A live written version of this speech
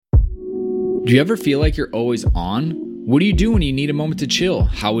Do you ever feel like you're always on? What do you do when you need a moment to chill?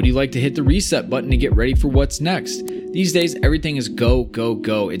 How would you like to hit the reset button to get ready for what's next? These days, everything is go, go,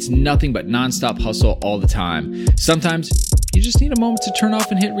 go. It's nothing but nonstop hustle all the time. Sometimes you just need a moment to turn off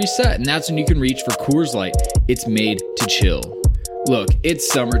and hit reset, and that's when you can reach for Coors Light. It's made to chill. Look, it's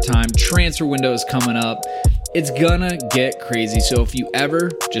summertime, transfer window is coming up. It's gonna get crazy, so if you ever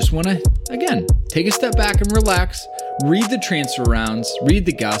just wanna, again, take a step back and relax, read the transfer rounds, read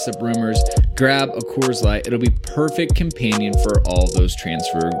the gossip rumors, grab a Coors Light. It'll be perfect companion for all those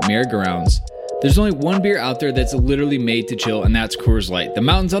transfer merry-go-rounds. There's only one beer out there that's literally made to chill, and that's Coors Light. The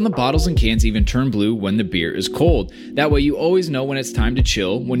mountains on the bottles and cans even turn blue when the beer is cold. That way you always know when it's time to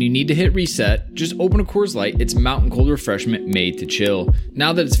chill. When you need to hit reset, just open a Coors Light. It's mountain cold refreshment made to chill.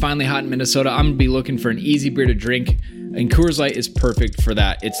 Now that it's finally hot in Minnesota, I'm going to be looking for an easy beer to drink, and Coors Light is perfect for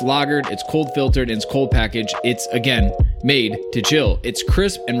that. It's lagered, it's cold filtered, and it's cold packaged. It's, again, made to chill. It's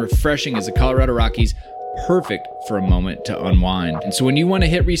crisp and refreshing as the Colorado Rockies. Perfect for a moment to unwind. And so when you want to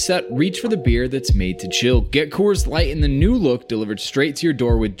hit reset, reach for the beer that's made to chill. Get Coors Light in the new look delivered straight to your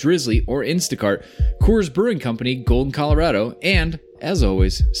door with Drizzly or Instacart. Coors Brewing Company, Golden, Colorado. And, as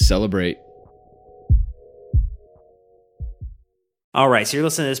always, celebrate. All right, so you're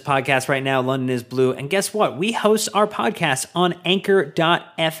listening to this podcast right now, London is Blue, and guess what? We host our podcast on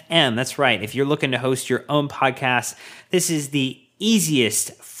Anchor.fm. That's right. If you're looking to host your own podcast, this is the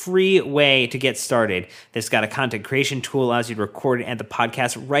easiest free way to get started. This got a content creation tool, allows you to record and the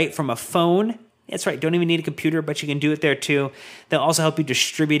podcast right from a phone. That's right, don't even need a computer, but you can do it there too. They'll also help you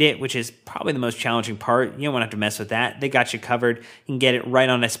distribute it, which is probably the most challenging part. You don't want to have to mess with that. They got you covered. You can get it right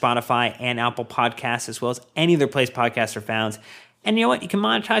on a Spotify and Apple Podcasts, as well as any other place podcasts are found. And you know what? You can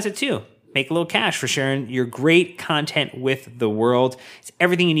monetize it too. Make a little cash for sharing your great content with the world. It's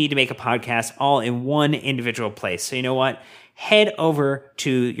everything you need to make a podcast all in one individual place. So you know what? Head over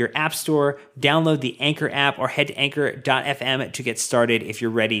to your app store, download the Anchor app, or head to anchor.fm to get started if you're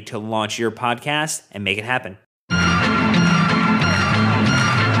ready to launch your podcast and make it happen.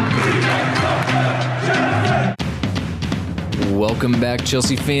 Welcome back,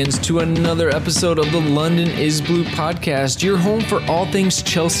 Chelsea fans, to another episode of the London is Blue podcast, your home for all things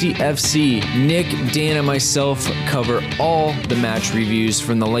Chelsea FC. Nick, Dan, and myself cover all the match reviews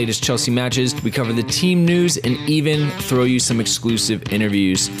from the latest Chelsea matches. We cover the team news and even throw you some exclusive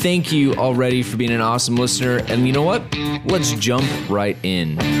interviews. Thank you already for being an awesome listener. And you know what? Let's jump right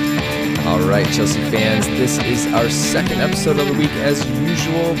in. All right, Chelsea fans, this is our second episode of the week as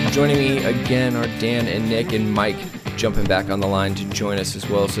usual. Joining me again are Dan and Nick, and Mike jumping back on the line to join us as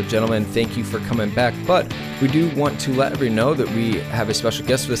well. So gentlemen, thank you for coming back. But we do want to let everyone know that we have a special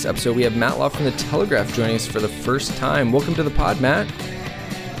guest for this episode. We have Matt Law from The Telegraph joining us for the first time. Welcome to the pod, Matt.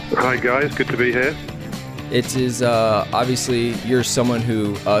 Hi guys, good to be here. It is obviously you're someone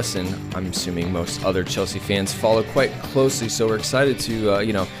who us and I'm assuming most other Chelsea fans follow quite closely. So we're excited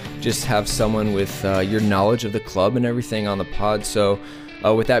to just have someone with your knowledge of the club and everything on the pod. So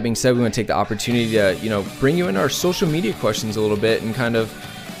with that being said, we want to take the opportunity to bring you in our social media questions a little bit, and kind of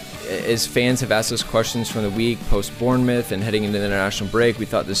as fans have asked us questions from the week post Bournemouth and heading into the international break, we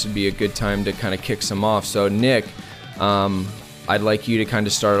thought this would be a good time to kind of kick some off. So Nick, I'd like you to kind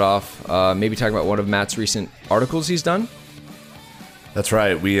of start off, maybe talk about one of Matt's recent articles he's done. That's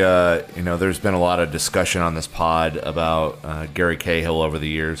right. We, there's been a lot of discussion on this pod about Gary Cahill over the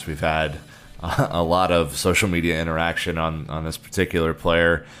years. We've had a lot of social media interaction on this particular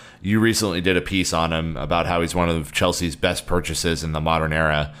player. You recently did a piece on him about how he's one of Chelsea's best purchases in the modern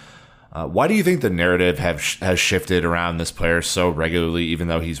era. Why do you think the narrative has shifted around this player so regularly, even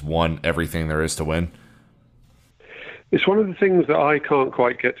though he's won everything there is to win? It's one of the things that I can't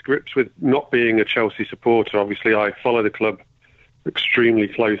quite get to grips with, not being a Chelsea supporter. Obviously, I follow the club extremely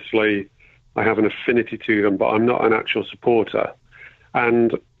closely. I have an affinity to them, but I'm not an actual supporter.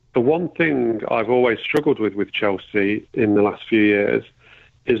 And the one thing I've always struggled with Chelsea in the last few years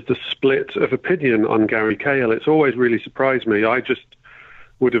is the split of opinion on Gary Cahill. It's always really surprised me. I just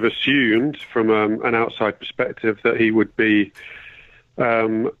would have assumed from an outside perspective that he would be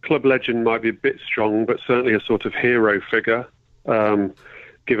club legend, might be a bit strong, but certainly a sort of hero figure,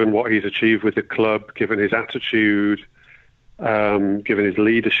 given what he's achieved with the club, given his attitude, given his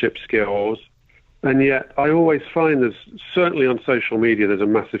leadership skills. And yet I always find there's, certainly on social media, there's a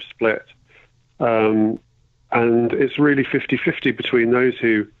massive split. And it's really 50-50 between those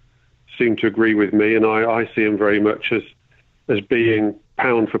who seem to agree with me, and I see him very much as being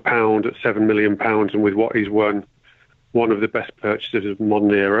pound for pound at £7 million, and with what he's won, one of the best purchases of the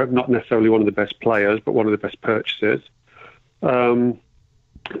modern era. Not necessarily one of the best players, but one of the best purchases. And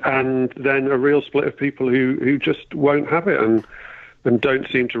then a real split of people who just won't have it. And don't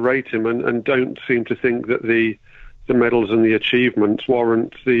seem to rate him and don't seem to think that the medals and the achievements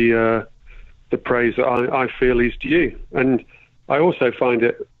warrant the praise that I feel he's due. And I also find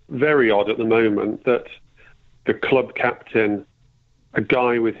it very odd at the moment that the club captain, a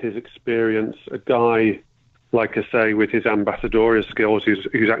guy with his experience, a guy, like I say, with his ambassadorial skills,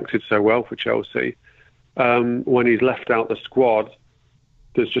 who's acted so well for Chelsea, when he's left out the squad,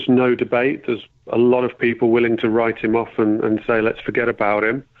 there's just no debate. There's a lot of people willing to write him off and say, let's forget about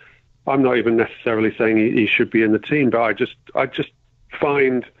him. I'm not even necessarily saying he should be in the team, but I just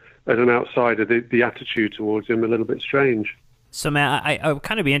find, as an outsider, the attitude towards him a little bit strange. So, Matt, I would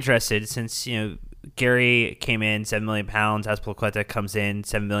kind of be interested, since Gary came in £7 million, Azpilicueta comes in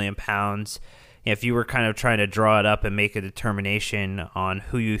 £7 million. If you were kind of trying to draw it up and make a determination on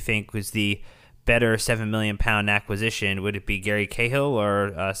who you think was the better £7 million acquisition, would it be Gary Cahill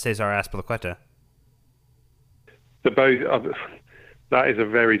or Cesar Azpilicueta? That is a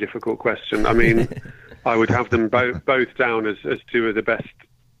very difficult question. I mean, I would have them both down as two of the best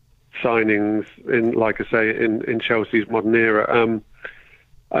signings in, like I say, in Chelsea's modern era.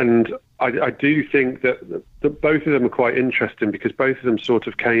 And I do think that both of them are quite interesting, because both of them sort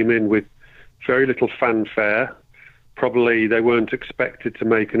of came in with very little fanfare. Probably they weren't expected to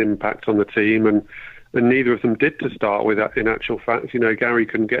make an impact on the team, and neither of them did to start with. In actual fact, Gary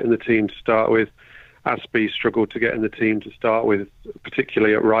couldn't get in the team to start with. Aspie struggled to get in the team to start with,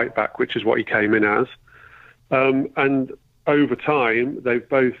 particularly at right back, which is what he came in as. And over time, they've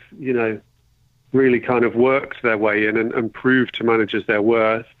both, really kind of worked their way in and proved to managers their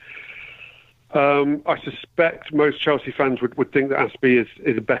worth. I suspect most Chelsea fans would think that Aspie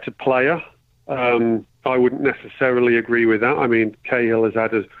is a better player. I wouldn't necessarily agree with that. I mean, Cahill has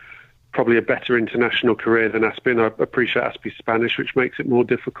had probably a better international career than Aspie, and I appreciate Aspie's Spanish, which makes it more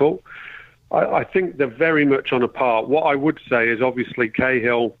difficult. I think they're very much on a par. What I would say is, obviously,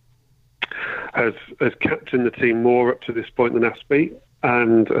 Cahill has captained the team more up to this point than Aspie,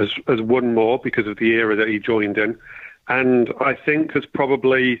 and has won more because of the era that he joined in. And I think has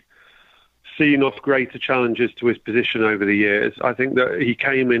probably seen off greater challenges to his position over the years. I think that he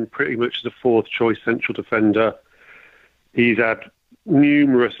came in pretty much as a fourth choice central defender. He's had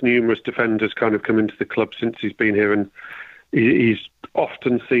numerous defenders kind of come into the club since he's been here, and he's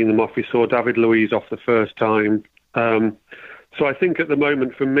often seen them off. He saw David Luiz off the first time. So I think at the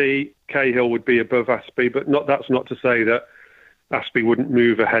moment, for me, Cahill would be above Aspie, but that's not to say that Aspie wouldn't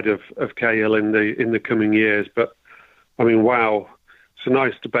move ahead of Cahill in the coming years. But I mean, wow, it's a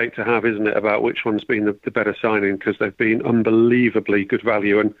nice debate to have, isn't it, about which one's been the better signing, because they've been unbelievably good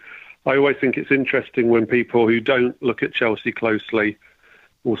value. And I always think it's interesting when people who don't look at Chelsea closely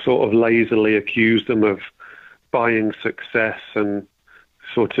will sort of lazily accuse them of buying success and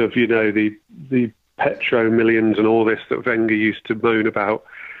sort of, the petro millions and all this that Wenger used to moan about.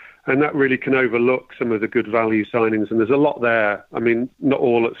 And that really can overlook some of the good value signings. And there's a lot there. I mean, not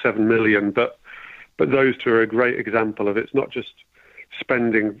all at 7 million, but those two are a great example of it's not just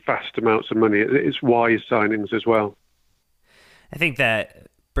spending vast amounts of money. It's wise signings as well. I think that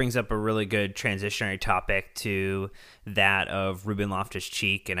brings up a really good transitionary topic to that of Ruben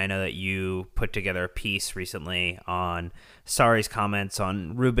Loftus-Cheek. And I know that you put together a piece recently on Sarri's comments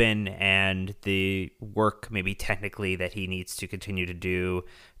on Ruben and the work maybe technically that he needs to continue to do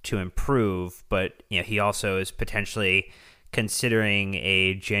to improve. But he also is potentially considering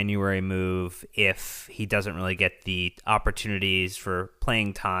a January move if he doesn't really get the opportunities for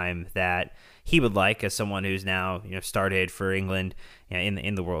playing time that he would like, as someone who's now started for England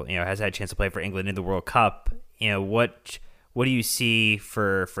in the world, has had a chance to play for England in the World Cup. What do you see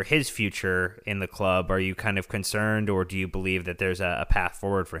for his future in the club? Are you kind of concerned, or do you believe that there's a path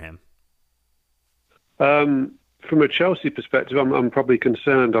forward for him? From a Chelsea perspective, I'm probably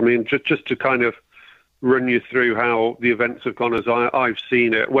concerned. I mean, just to kind of run you through how the events have gone as I've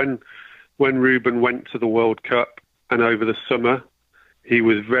seen it. When Ruben went to the World Cup and over the summer, he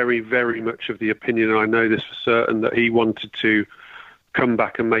was very, very much of the opinion, and I know this for certain, that he wanted to come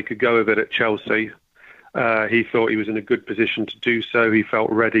back and make a go of it at Chelsea. He thought he was in a good position to do so. He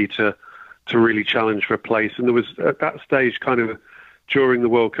felt ready to really challenge for a place. And there was, at that stage, kind of during the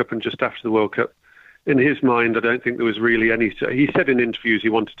World Cup and just after the World Cup, in his mind, I don't think there was really any... He said in interviews he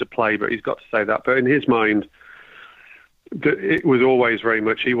wanted to play, but he's got to say that. But in his mind, it was always very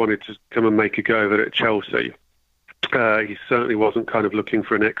much he wanted to come and make a go of it at Chelsea. He certainly wasn't kind of looking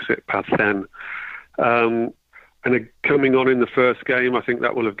for an exit path then. And coming on in the first game, I think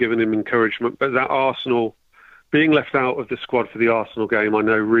that will have given him encouragement. But that Arsenal, being left out of the squad for the Arsenal game, I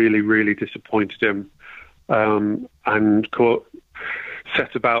know really, really disappointed him. And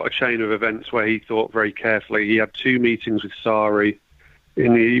set about a chain of events where he thought very carefully. He had 2 meetings with Sarri.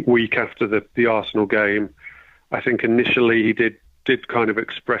 in the week after the Arsenal game. I think initially he did kind of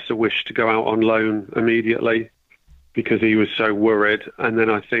express a wish to go out on loan immediately because he was so worried. And then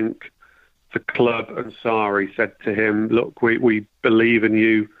I think the club and Sarri said to him, look, we believe in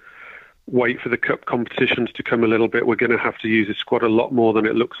you. Wait for the cup competitions to come a little bit. We're going to have to use the squad a lot more than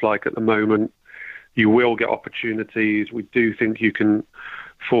it looks like at the moment. You will get opportunities. We do think you can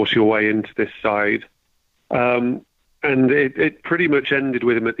force your way into this side. And it pretty much ended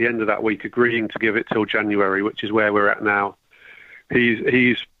with him at the end of that week agreeing to give it till January, which is where we're at now.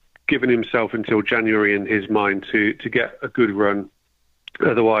 He's given himself until January in his mind to get a good run.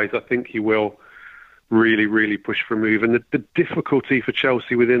 Otherwise, I think he will really, really push for a move. And the difficulty for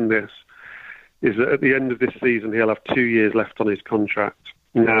Chelsea within this is that at the end of this season, he'll have 2 years left on his contract.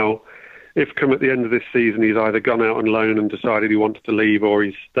 Now, if come at the end of this season, he's either gone out on loan and decided he wants to leave, or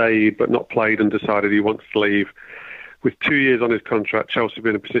he's stayed but not played and decided he wants to leave, with 2 years on his contract, Chelsea will be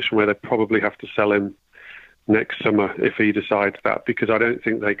in a position where they probably have to sell him next summer if he decides that, because I don't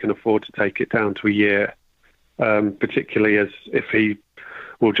think they can afford to take it down to a year, particularly as if he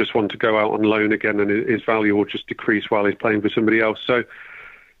will just want to go out on loan again and his value will just decrease while he's playing for somebody else. So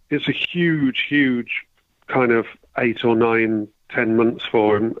it's a huge, huge kind of 8 or 9, 10 months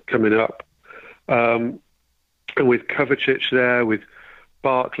for him coming up. And with Kovacic there, with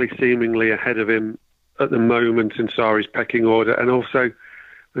Barkley seemingly ahead of him at the moment in Sarri's pecking order, and also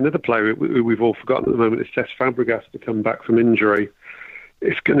another player we've all forgotten at the moment is Cesc Fabregas to come back from injury.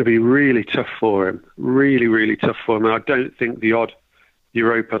 It's going to be really tough for him, really, really tough for him. And I don't think the odd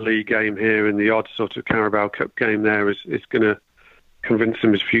Europa League game here and the odd sort of Carabao Cup game there is going to convince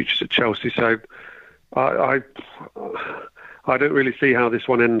him his future's at Chelsea. So I don't really see how this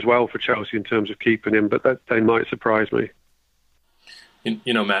one ends well for Chelsea in terms of keeping him, but they might surprise me.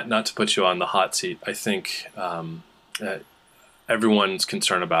 You know, Matt, not to put you on the hot seat, I think everyone's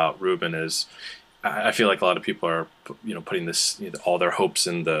concern about Ruben is, I feel like a lot of people are, putting this, all their hopes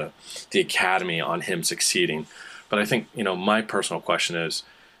in the academy on him succeeding. But I think, my personal question is,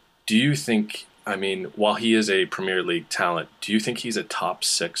 do you think, while he is a Premier League talent, do you think he's a top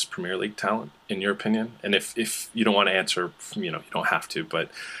 6 Premier League talent, in your opinion? And if you don't want to answer, you don't have to, but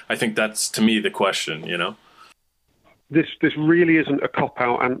I think that's, to me, the question, This really isn't a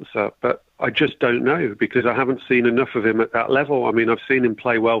cop-out answer, but I just don't know because I haven't seen enough of him at that level. I've seen him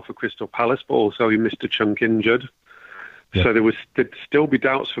play well for Crystal Palace, but also he missed a chunk injured. Yeah. So there'd still be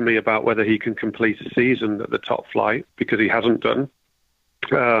doubts for me about whether he can complete a season at the top flight because he hasn't done.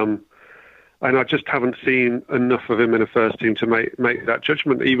 And I just haven't seen enough of him in a first team to make that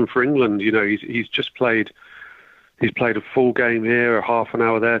judgment. Even for England, he's just played. He's played a full game here, a half an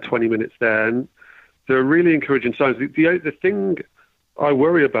hour there, 20 minutes there, and there are really encouraging signs. The thing I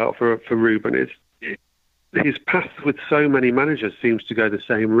worry about for Ruben is his path with so many managers seems to go the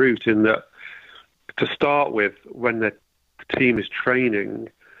same route in that, to start with, when the team is training,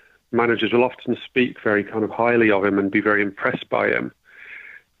 managers will often speak very kind of highly of him and be very impressed by him.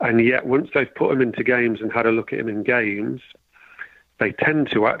 And yet, once they've put him into games and had a look at him in games, they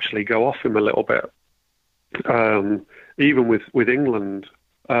tend to actually go off him a little bit, even with England.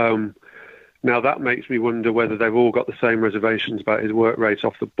 Now, that makes me wonder whether they've all got the same reservations about his work rate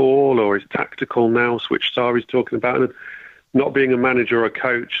off the ball or his tactical nous, which Sarri's talking about. And not being a manager or a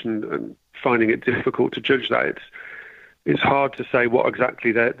coach and finding it difficult to judge that, it's hard to say what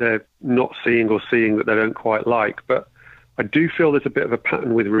exactly they're not seeing or seeing that they don't quite like. But I do feel there's a bit of a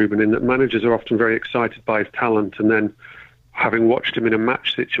pattern with Ruben in that managers are often very excited by his talent and then, having watched him in a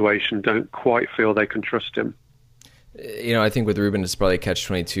match situation, don't quite feel they can trust him. I think with Ruben, it's probably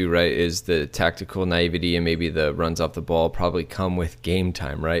catch-22, right, is the tactical naivety and maybe the runs off the ball probably come with game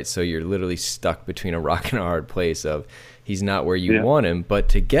time, right? So you're literally stuck between a rock and a hard place of he's not where you want him, but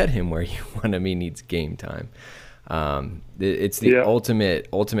to get him where you want him, he needs game time. It's the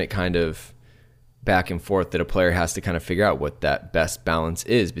ultimate kind of back and forth that a player has to kind of figure out what that best balance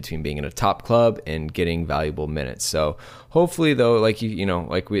is between being in a top club and getting valuable minutes. So hopefully, though, like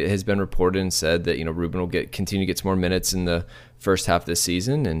has been reported and said that Ruben will continue to get some more minutes in the first half of the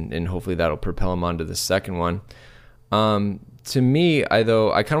season, and hopefully that'll propel him onto the second one. To me, I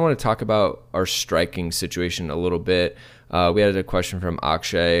kind of want to talk about our striking situation a little bit. We had a question from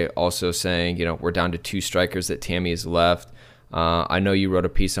Akshay also saying, we're down to 2 strikers that Tammy has left. I know you wrote a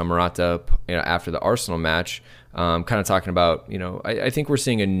piece on Morata after the Arsenal match, kind of talking about, I think we're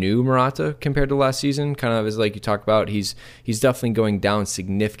seeing a new Morata compared to last season, kind of as like you talked about. He's definitely going down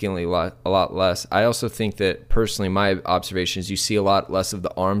significantly, a lot less. I also think that personally, my observation is you see a lot less of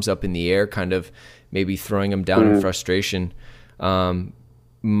the arms up in the air, kind of maybe throwing him down in frustration.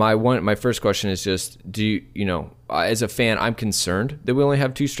 my first question is just, as a fan, I'm concerned that we only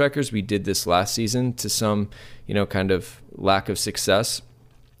have two strikers. We did this last season to some, kind of lack of success.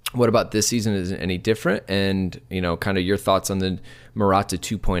 What about this season? Is it any different? And, kind of your thoughts on the Morata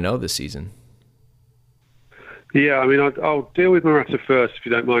 2.0 this season. Yeah, I mean, I'll deal with Morata first, if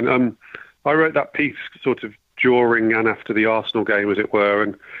you don't mind. I wrote that piece sort of during and after the Arsenal game, as it were,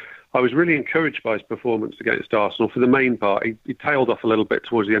 and I was really encouraged by his performance against Arsenal. For the main part, he tailed off a little bit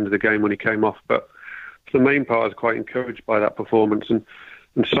towards the end of the game when he came off, but for the main part, I was quite encouraged by that performance. And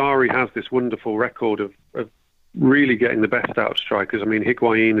Sarri has this wonderful record of really getting the best out of strikers. I mean,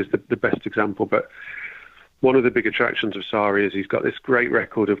 Higuain is the best example, but one of the big attractions of Sarri is he's got this great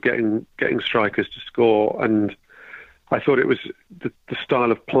record of getting strikers to score. And I thought it was the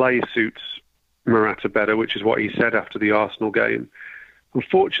style of play suits Morata better, which is what he said after the Arsenal game.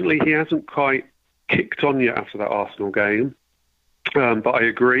 Unfortunately, he hasn't quite kicked on yet after that Arsenal game. But I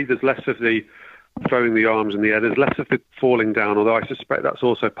agree, there's less of the throwing the arms in the air. There's less of the falling down, although I suspect that's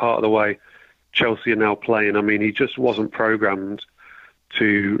also part of the way Chelsea are now playing. I mean, he just wasn't programmed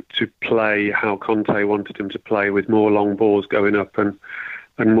to play how Conte wanted him to play, with more long balls going up and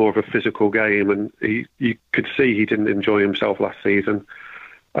more of a physical game. And you could see he didn't enjoy himself last season.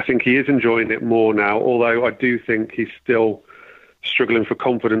 I think he is enjoying it more now, although I do think he's still struggling for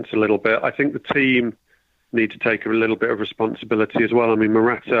confidence a little bit. I think the team need to take a little bit of responsibility as well. I mean,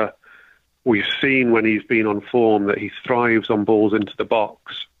 Morata, we've seen when he's been on form that he thrives on balls into the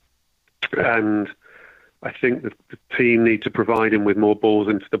box. And I think that the team need to provide him with more balls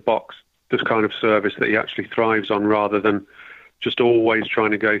into the box, this kind of service that he actually thrives on, rather than just always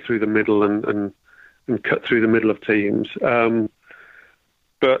trying to go through the middle and cut through the middle of teams.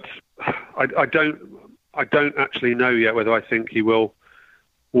 But I don't actually know yet whether I think he will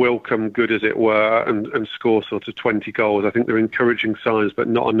come good, as it were, and score sort of 20 goals. I think they're encouraging signs, but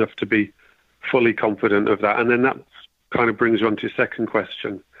not enough to be fully confident of that. And then that kind of brings you on to your second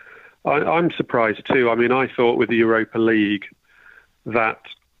question. I'm surprised too. I mean, I thought with the Europa League that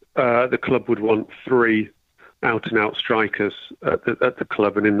the club would want 3 out-and-out strikers at the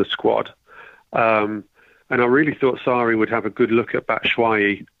club and in the squad. And I really thought Sarri would have a good look at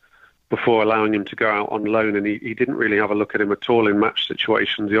Batshuayi before allowing him to go out on loan, and he didn't really have a look at him at all in match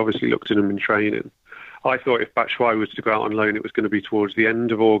situations. He obviously looked at him in training. I thought if Batshuayi was to go out on loan, it was going to be towards the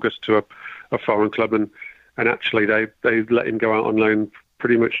end of August to a foreign club, and actually they let him go out on loan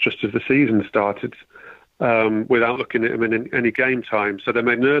pretty much just as the season started, without looking at him in any game time. So they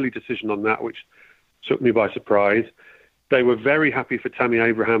made an early decision on that, which took me by surprise. They were very happy for Tammy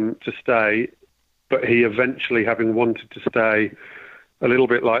Abraham to stay, but he eventually, having wanted to stay, a little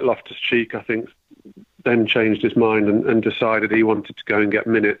bit like Loftus-Cheek, I think, then changed his mind and decided he wanted to go and get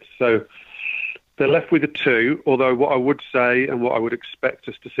minutes. So they're left with the 2, although what I would say and what I would expect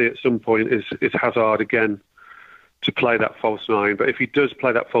us to see at some point is Hazard again to play that false 9. But if he does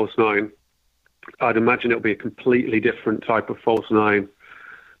play that false 9, I'd imagine it'll be a completely different type of false 9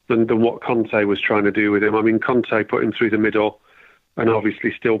 than what Conte was trying to do with him. I mean, Conte put him through the middle and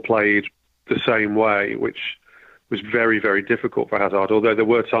obviously still played the same way, which was very, very difficult for Hazard, although there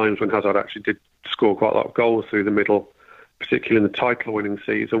were times when Hazard actually did score quite a lot of goals through the middle, particularly in the title-winning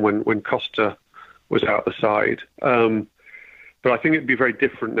season when Costa was out the side. But I think it'd be very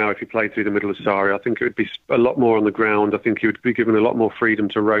different now if he played through the middle of Sarri. I think it would be a lot more on the ground. I think he would be given a lot more freedom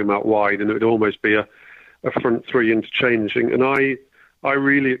to roam out wide, and it would almost be a front 3 interchanging. And I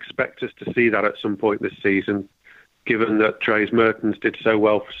really expect us to see that at some point this season, given that Dries Mertens did so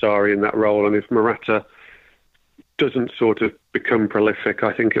well for Sarri in that role. And if Morata doesn't sort of become prolific,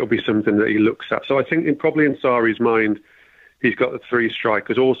 I think it'll be something that he looks at. So I think probably in Sarri's mind, he's got the 3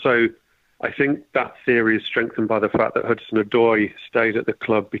 strikers. Also, I think that theory is strengthened by the fact that Hudson-Odoi stayed at the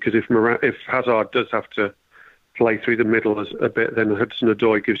club, because if Hazard does have to play through the middle a bit, then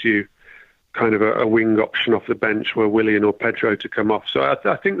Hudson-Odoi gives you kind of a wing option off the bench where Willian or Pedro to come off. So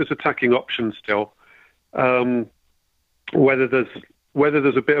I think there's attacking options still. Whether there's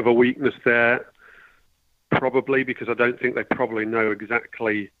a bit of a weakness there, probably, because I don't think they probably know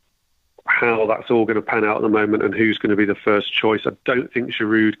exactly how that's all going to pan out at the moment and who's going to be the first choice. I don't think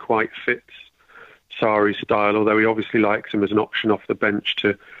Giroud quite fits Sarri's style, although he obviously likes him as an option off the bench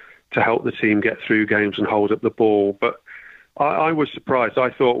to help the team get through games and hold up the ball. But I was surprised. I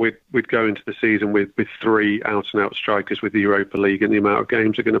thought we'd go into the season with 3 out-and-out strikers with the Europa League and the amount of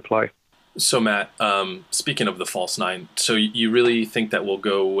games they're going to play. So, Matt, speaking of the false 9, so you really think that we'll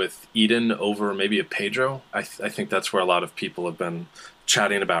go with Eden over maybe a Pedro? I think that's where a lot of people have been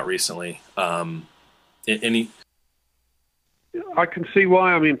chatting about recently. I can see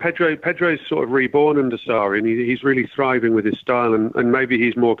why. I mean, Pedro's sort of reborn under Sarri, and he's really thriving with his style, and maybe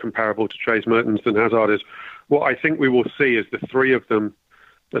he's more comparable to Dries Mertens than Hazard is. What I think we will see is the three of them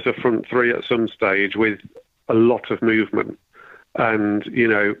as a front three at some stage with a lot of movement. And,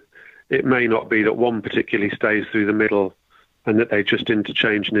 it may not be that one particularly stays through the middle and that they just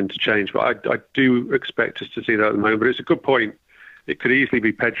interchange. But I do expect us to see that at the moment. But it's a good point. It could easily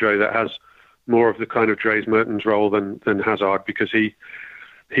be Pedro that has more of the kind of Dries Mertens role than Hazard, because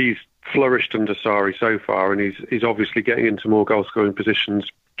he's flourished under Sarri so far, and he's obviously getting into more goal-scoring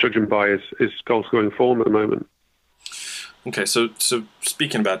positions, judging by his goal-scoring form at the moment. Okay, so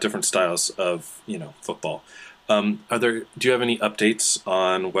speaking about different styles of football, do you have any updates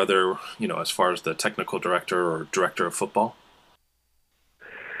on whether as far as the technical director or director of football?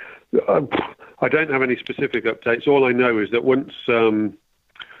 I don't have any specific updates. All I know is that once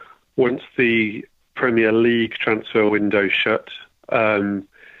the Premier League transfer window shut, and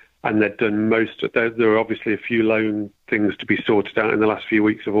they'd done there were obviously a few loan things to be sorted out in the last few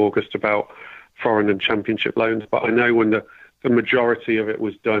weeks of August about foreign and championship loans. But I know when the majority of it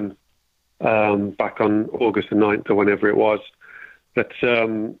was done back on August the 9th or whenever it was, that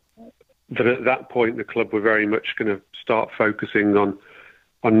at that point the club were very much going to start focusing on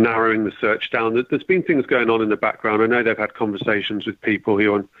narrowing the search down. There's been things going on in the background. I know they've had conversations with people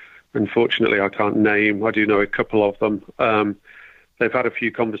who, unfortunately, I can't name. I do know a couple of them. They've had a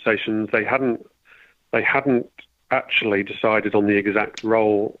few conversations. They hadn't actually decided on the exact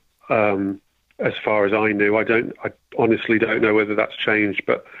role, as far as I knew. I honestly don't know whether that's changed,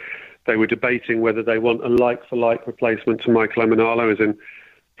 but they were debating whether they want a like-for-like replacement to Michael Emenalo, as in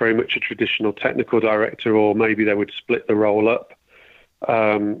very much a traditional technical director, or maybe they would split the role up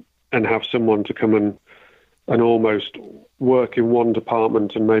and have someone to come and almost work in one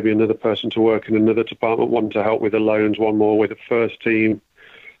department and maybe another person to work in another department, one to help with the loans, one more with the first team.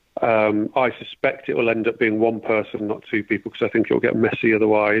 I suspect it will end up being one person, not two people, because I think it will get messy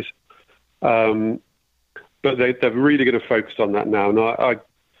otherwise. But they're really going to focus on that now. And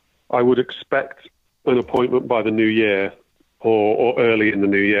I would expect an appointment by the new year or early in the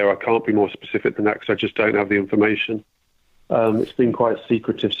new year. I can't be more specific than that because I just don't have the information. It's been quite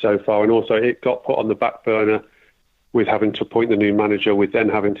secretive so far. And also it got put on the back burner with having to appoint the new manager, with then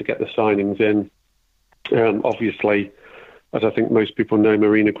having to get the signings in. Obviously, as I think most people know,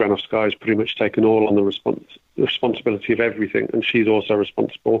 Marina Granovskaya has pretty much taken all on the responsibility of everything, and she's also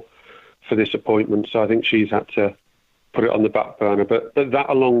responsible for this appointment. So I think she's had to put it on the back burner. But that,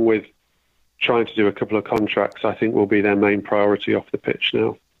 along with trying to do a couple of contracts, I think will be their main priority off the pitch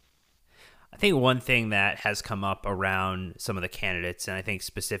now. I think one thing that has come up around some of the candidates, and I think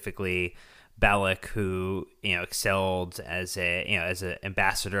specifically Ballack, who excelled as an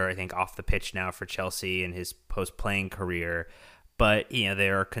ambassador, I think, off the pitch now for Chelsea in his post-playing career. But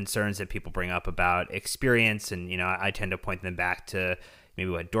there are concerns that people bring up about experience, and I tend to point them back to maybe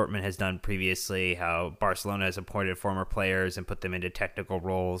what Dortmund has done previously, how Barcelona has appointed former players and put them into technical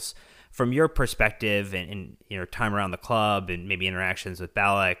roles. From your perspective and time around the club and maybe interactions with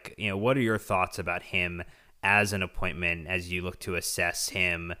Ballack, what are your thoughts about him as an appointment as you look to assess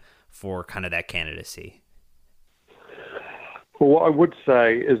him for kind of that candidacy? Well, what I would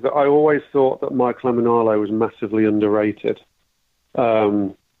say is that I always thought that Michael Emenalo was massively underrated.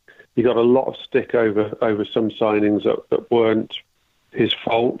 He got a lot of stick over some signings that weren't his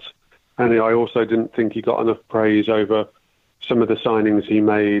fault, and I also didn't think he got enough praise over some of the signings he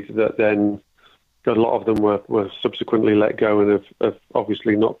made that then a lot of them were subsequently let go and have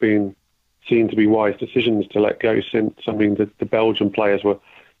obviously not been seen to be wise decisions to let go since. I mean, the Belgian players were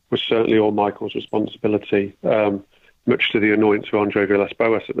certainly all Michael's responsibility, much to the annoyance of Andre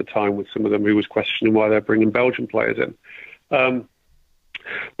Villas-Boas at the time, with some of them who was questioning why they're bringing Belgian players in.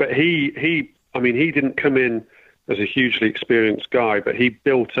 But he didn't come in as a hugely experienced guy, but he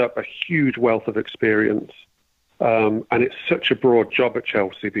built up a huge wealth of experience. And it's such a broad job at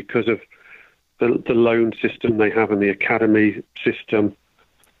Chelsea because of the loan system they have and the academy system.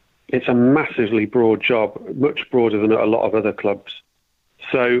 It's a massively broad job, much broader than at a lot of other clubs.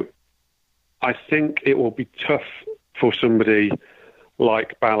 So I think it will be tough for somebody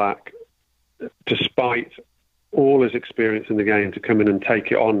like Ballack, despite all his experience in the game, to come in and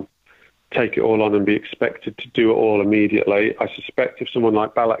take it all on and be expected to do it all immediately. I suspect if someone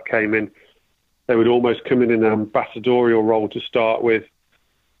like Ballack came in, they would almost come in an ambassadorial role to start with,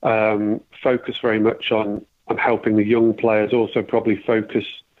 focus very much on helping the young players, also probably focus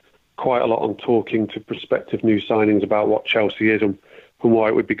quite a lot on talking to prospective new signings about what Chelsea is and why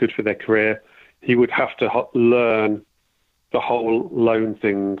it would be good for their career. He would have to learn the whole loan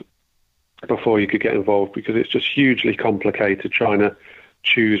thing before you could get involved, because it's just hugely complicated trying to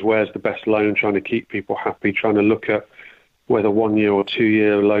choose where's the best loan, trying to keep people happy, trying to look at whether 1 year or 2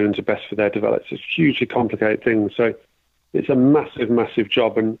 year loans are best for their development. It's a hugely complicated thing. So it's a massive, massive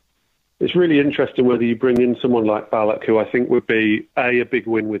job. And it's really interesting whether you bring in someone like Ballack, who I think would be, a big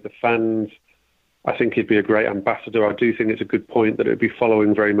win with the fans. I think he'd be a great ambassador. I do think it's a good point that it would be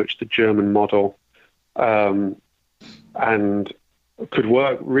following very much the German model, and could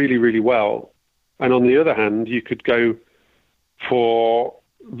work really, really well. And on the other hand, you could go for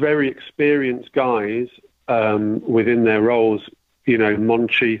very experienced guys within their roles. You know,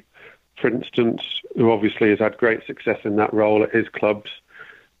 Monchi, for instance, who obviously has had great success in that role at his clubs,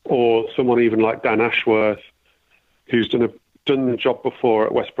 or someone even like Dan Ashworth, who's done the job before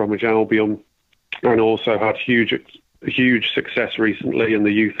at West Bromwich Albion, and also had huge success recently in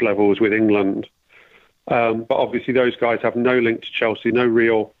the youth levels with England. But obviously those guys have no link to Chelsea, no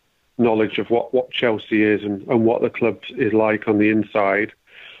real knowledge of what Chelsea is and what the club is like on the inside.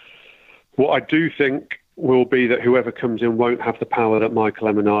 What I do think will be that whoever comes in won't have the power that Michael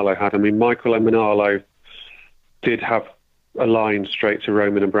Emenalo had. I mean, Michael Emenalo did have a line straight to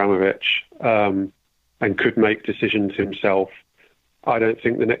Roman Abramovich, and could make decisions himself. I don't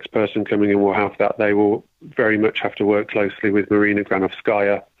think the next person coming in will have that. They will very much have to work closely with Marina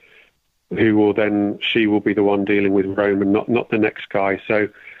Granovskaya, she will be the one dealing with Roman, not the next guy. So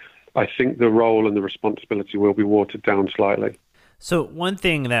I think the role and the responsibility will be watered down slightly. So one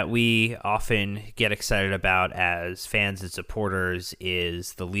thing that we often get excited about as fans and supporters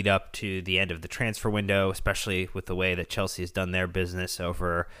is the lead up to the end of the transfer window, especially with the way that Chelsea has done their business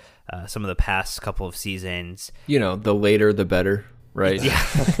over some of the past couple of seasons. You know, the later the better, right? Yeah.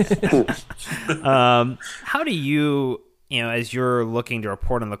 How do you, as you're looking to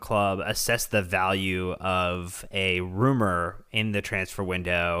report on the club, assess the value of a rumor in the transfer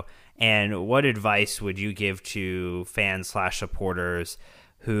window? And what advice would you give to fans/supporters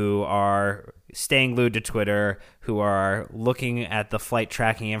who are staying glued to Twitter, who are looking at the flight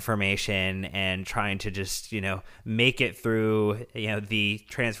tracking information and trying to just, make it through, the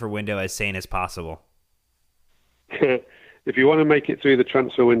transfer window as sane as possible? If you want to make it through the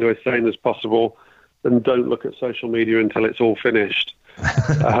transfer window as sane as possible, then don't look at social media until it's all finished,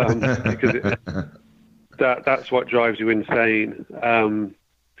 because that's what drives you insane.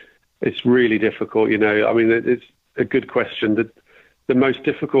 It's really difficult, I mean, it's a good question. The most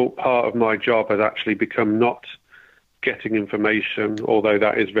difficult part of my job has actually become not getting information, although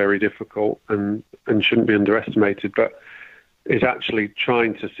that is very difficult and shouldn't be underestimated, but is actually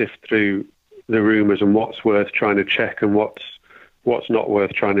trying to sift through the rumours and what's worth trying to check and what's not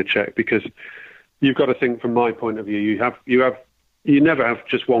worth trying to check. Because you've got to think, from my point of view, you never have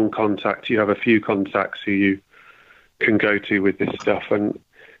just one contact. You have a few contacts who you can go to with this stuff, and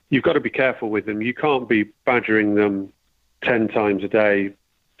you've got to be careful with them. You can't be badgering them 10 times a day,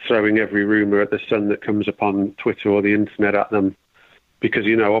 throwing every rumour at the sun that comes upon Twitter or the internet at them, because,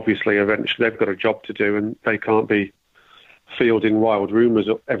 obviously eventually they've got a job to do and they can't be fielding wild rumours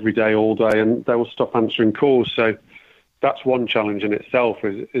every day, all day, and they will stop answering calls. So that's one challenge in itself,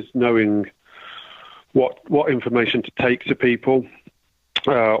 is knowing what information to take to people,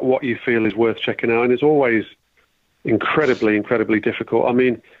 what you feel is worth checking out. And it's always incredibly, incredibly difficult. I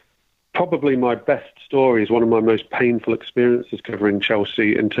mean, probably my best story is one of my most painful experiences covering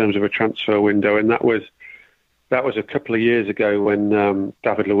Chelsea in terms of a transfer window, and that was a couple of years ago when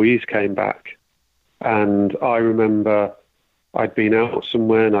David Luiz came back. And I remember I'd been out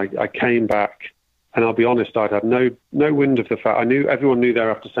somewhere and I came back, and I'll be honest, I'd had no wind of the fact. Everyone knew they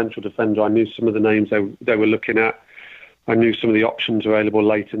were after central defender. I knew some of the names they were looking at. I knew some of the options available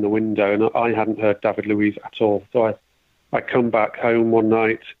late in the window, and I hadn't heard David Luiz at all. So I come back home one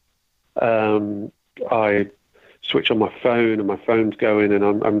night. I switch on my phone and my phone's going, and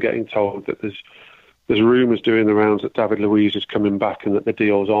I'm getting told that there's rumours doing the rounds that David Luiz is coming back and that the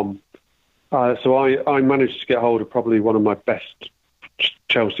deal's on. So I managed to get hold of probably one of my best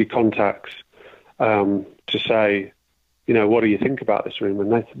Chelsea contacts to say, what do you think about this rumour?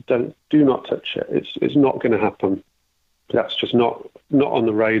 And they said, do not touch it. It's not going to happen. That's just not on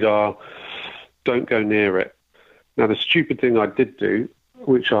the radar. Don't go near it. Now, the stupid thing I did do,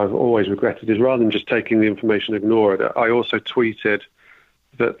 which I've always regretted, is rather than just taking the information, ignore it, I also tweeted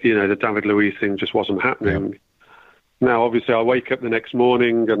that, the David Luiz thing just wasn't happening. Yeah. Now, obviously, I wake up the next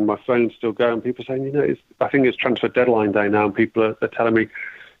morning and my phone's still going. People are saying, I think it's transfer deadline day now, and people are telling me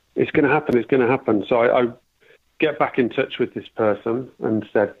it's going to happen, it's going to happen. So I get back in touch with this person and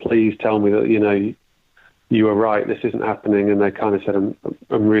said, please tell me that, you were right, this isn't happening. And they kind of said,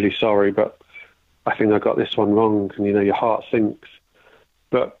 I'm really sorry, but I think I got this one wrong. And, your heart sinks.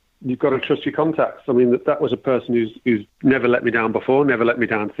 But you've got to trust your contacts. I mean, that was a person who's never let me down before, never let me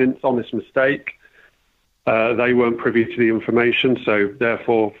down since. Honest mistake. They weren't privy to the information, so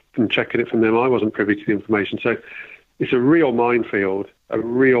therefore, from checking it from them, I wasn't privy to the information. So it's a real minefield.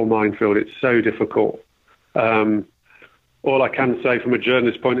 It's so difficult. All I can say from a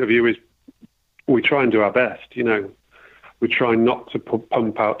journalist point of view is we try and do our best. We try not to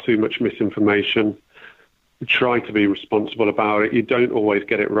pump out too much misinformation. We try to be responsible about it. You don't always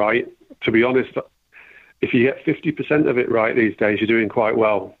get it right. To be honest, if you get 50% of it right these days, you're doing quite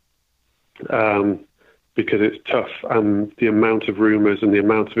well, because it's tough, and the amount of rumours and the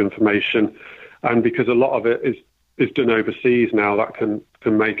amount of information, and because a lot of it is done overseas now, that can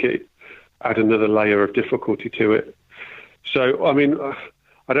make it add another layer of difficulty to it. So, I mean,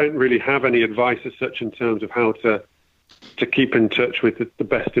 I don't really have any advice as such in terms of how to keep in touch with the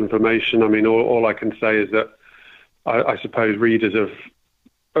best information. I mean, all I can say is that I suppose readers of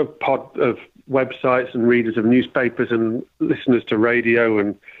websites and readers of newspapers and listeners to radio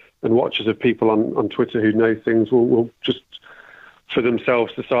and watchers of people on Twitter who know things will just for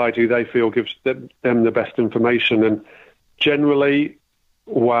themselves decide who they feel gives them the best information. And generally,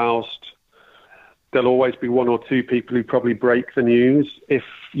 whilst there'll always be one or two people who probably break the news, if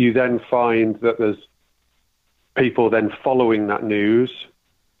you then find that there's people then following that news,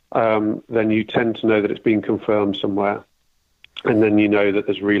 then you tend to know that it's been confirmed somewhere. And then you know that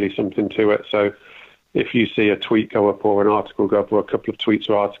there's really something to it. So if you see a tweet go up or an article go up or a couple of tweets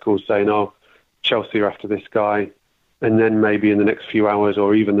or articles saying, oh, Chelsea are after this guy, and then maybe in the next few hours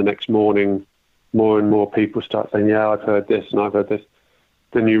or even the next morning, more and more people start saying, yeah, I've heard this and I've heard this,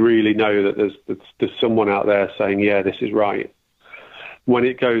 then you really know that there's someone out there saying, yeah, this is right.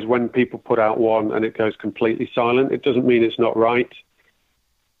 When people put out one and it goes completely silent, it doesn't mean it's not right,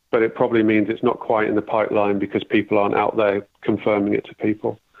 but it probably means it's not quite in the pipeline because people aren't out there confirming it to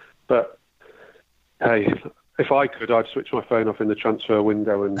people. But hey, if I could, I'd switch my phone off in the transfer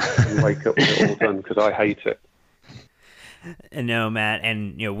window and wake up with it all done, because I hate it. No, Matt,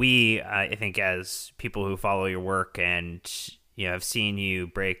 and we, I think, as people who follow your work and I've seen you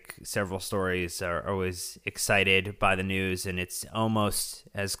break several stories, are always excited by the news, and it's almost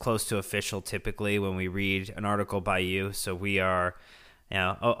as close to official typically when we read an article by you. So we are,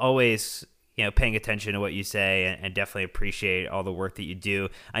 always paying attention to what you say, and definitely appreciate all the work that you do.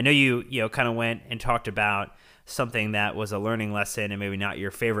 I know you kind of went and talked about something that was a learning lesson and maybe not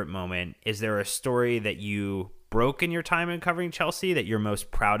your favorite moment. Is there a story that you broke in your time in covering Chelsea that you're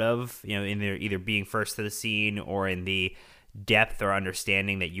most proud of, in either being first to the scene or in the depth or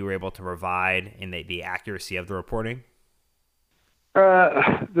understanding that you were able to provide in the accuracy of the reporting?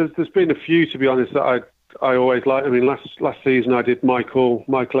 There's been a few, to be honest, that I always like. I mean, last season I did Michael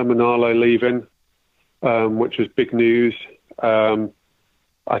Emenalo leaving, which was big news.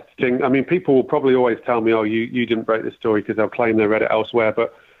 I think, people will probably always tell me, oh, you didn't break this story, because they'll claim they read it elsewhere.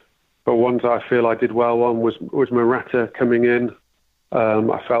 But ones I feel I did well on was Morata coming in.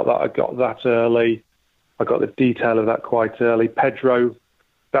 I felt that I got that early. I got the detail of that quite early. Pedro,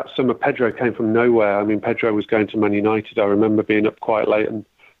 that summer, Pedro came from nowhere. I mean, Pedro was going to Man United. I remember being up quite late and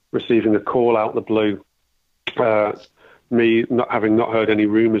receiving a call out the blue. Me not heard any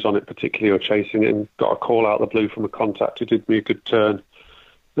rumours on it particularly or chasing it, and got a call out the blue from a contact who did me a good turn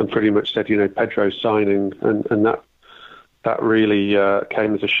and pretty much said, Pedro's signing, and that really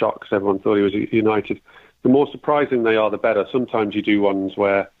came as a shock because everyone thought he was United. The more surprising they are, the better. Sometimes you do ones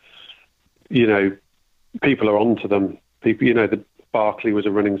where, people are onto them. People, the Barkley was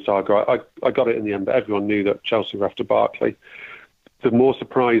a running saga. I got it in the end, but everyone knew that Chelsea were after Barkley. The more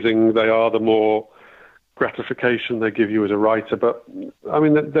surprising they are, the more gratification they give you as a writer. But I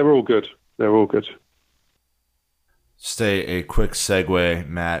mean, they're all good. They're all good. Just a quick segue,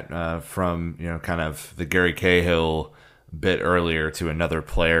 Matt, from kind of the Gary Cahill bit earlier to another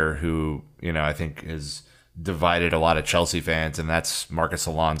player who I think has divided a lot of Chelsea fans, and that's Marcos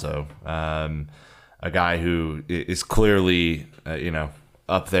Alonso. A guy who is clearly,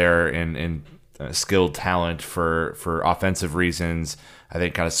 up there in skilled talent for offensive reasons. I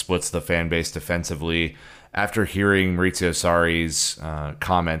think kind of splits the fan base defensively. After hearing Maurizio Sarri's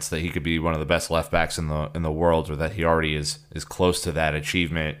comments that he could be one of the best left backs in the world, or that he already is close to that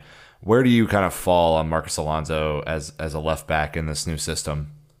achievement, where do you kind of fall on Marcos Alonso as a left back in this new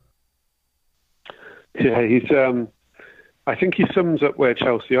system? Yeah, he's. I think he sums up where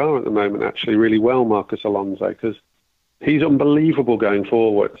Chelsea are at the moment actually really well, Marcos Alonso, because he's unbelievable going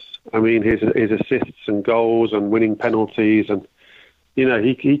forwards. I mean, his assists and goals and winning penalties, and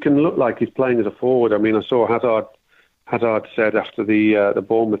he can look like he's playing as a forward. I mean, I saw Hazard said after the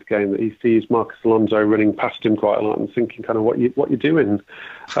Bournemouth game that he sees Marcos Alonso running past him quite a lot and thinking kind of what you're doing.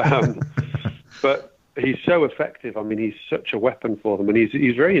 But he's so effective. I mean, he's such a weapon for them, and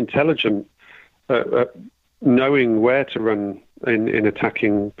he's very intelligent at knowing where to run in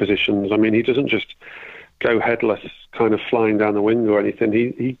attacking positions. I mean, he doesn't just go headless, kind of flying down the wing or anything.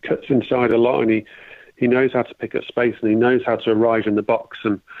 He cuts inside a lot, and he knows how to pick up space, and he knows how to arrive in the box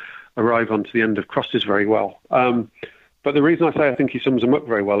and arrive onto the end of crosses very well. But the reason I say I think he sums them up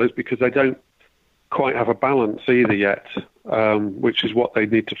very well is because they don't quite have a balance either yet, which is what they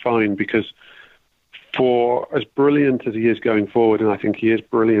need to find, because for as brilliant as he is going forward, and I think he is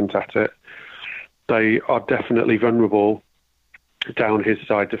brilliant at it, they are definitely vulnerable down his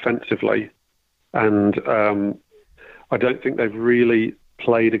side defensively. And I don't think they've really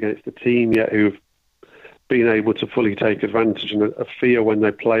played against a team yet who've been able to fully take advantage. And I fear when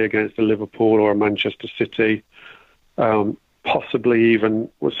they play against a Liverpool or a Manchester City, possibly even,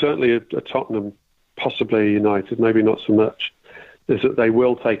 well, certainly a Tottenham, possibly a United, maybe not so much, is that they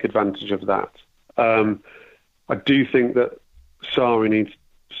will take advantage of that. I do think that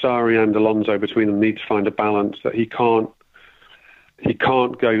Sarri and Alonso between them need to find a balance, that he can't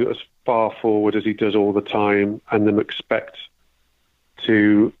go as far forward as he does all the time and then expect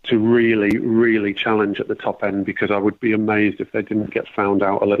to really, really challenge at the top end, because I would be amazed if they didn't get found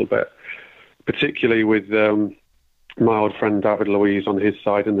out a little bit, particularly with my old friend David Luiz on his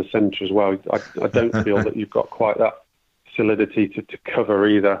side in the centre as well. I don't feel that you've got quite that solidity to cover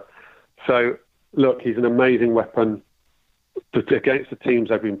either. So, look, he's an amazing weapon. But against the teams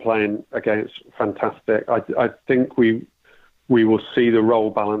they've been playing against, fantastic. I think we will see the role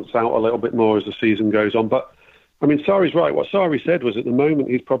balance out a little bit more as the season goes on. But, I mean, Sarri's right. What Sarri said was at the moment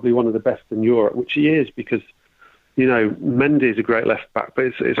he's probably one of the best in Europe, which he is, because, you know, Mendy is a great left-back, but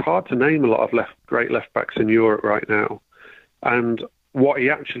it's hard to name a lot of great left-backs in Europe right now. And what he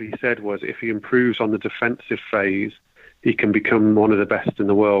actually said was if he improves on the defensive phase, he can become one of the best in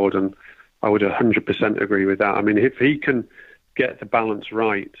the world. And I would 100% agree with that. I mean, if he can get the balance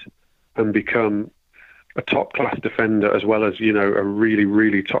right and become a top-class defender as well as, you know, a really,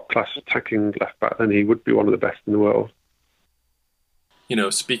 really top-class attacking left-back, then he would be one of the best in the world. You know,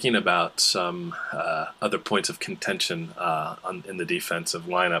 speaking about some other points of contention in the defensive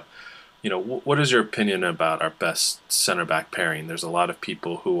lineup, you know, what is your opinion about our best center-back pairing? There's a lot of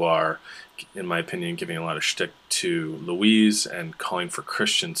people who are, in my opinion, giving a lot of shtick to Luiz and calling for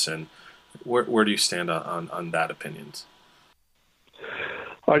Christensen. Where do you stand on that opinions?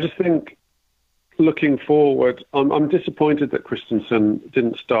 I just think, looking forward, I'm disappointed that Christensen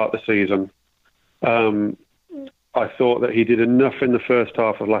didn't start the season. I thought that he did enough in the first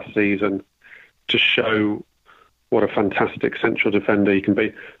half of last season to show what a fantastic central defender he can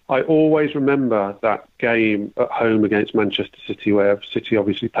be. I always remember that game at home against Manchester City, where City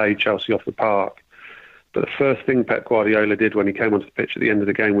obviously paid Chelsea off the park. But the first thing Pep Guardiola did when he came onto the pitch at the end of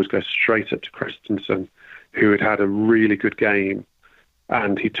the game was go straight up to Christensen, who had a really good game.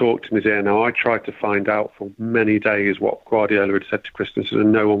 And he talked in his ear. Now, I tried to find out for many days what Guardiola had said to Christensen,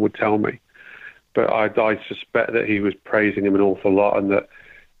 and no one would tell me. But I suspect that he was praising him an awful lot, and that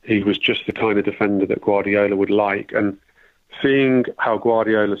he was just the kind of defender that Guardiola would like. And seeing how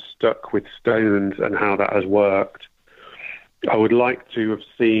Guardiola stuck with Stones and how that has worked, I would like to have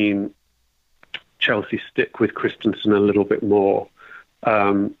seen Chelsea stick with Christensen a little bit more.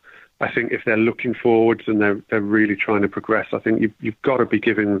 I think if they're looking forwards and they're really trying to progress, I think you've got to be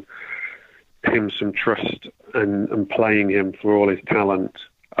giving him some trust and playing him for all his talent,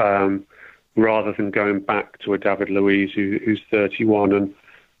 rather than going back to a David Luiz who's 31 and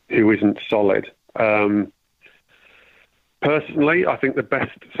who isn't solid. Personally, I think the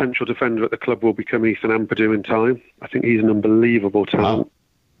best central defender at the club will become Ethan Ampadu in time. I think he's an unbelievable talent.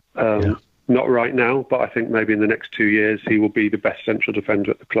 Yeah. Not right now, but I think maybe in the next 2 years he will be the best central defender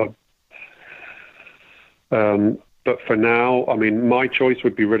at the club. But for now, I mean, my choice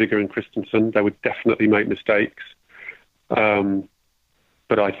would be Rudiger and Christensen. They would definitely make mistakes.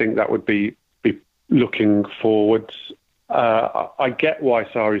 But I think that would be looking forwards. I get why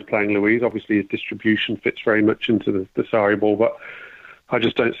Sarri's playing Luiz. Obviously, his distribution fits very much into the Sarri ball, but I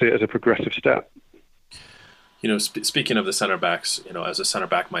just don't see it as a progressive step. You know, speaking of the center backs, you know, as a center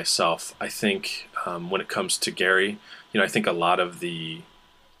back myself, I think when it comes to Gary, you know, I think a lot of the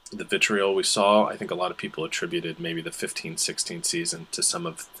vitriol we saw, I think a lot of people attributed maybe the 15-16 season to some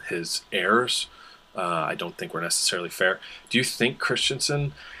of his errors. I don't think we're necessarily fair. Do you think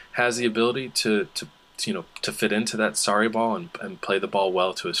Christensen has the ability to to fit into that Sarri ball and play the ball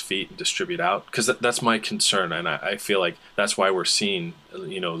well to his feet and distribute out? Because that's my concern, and I feel like that's why we're seeing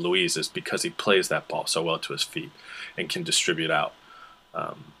Luiz, is because he plays that ball so well to his feet and can distribute out.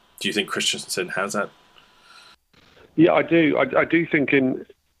 Do you think Christensen has that? Yeah, I do. I do think in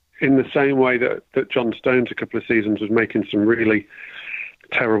the same way that John Stones a couple of seasons was making some really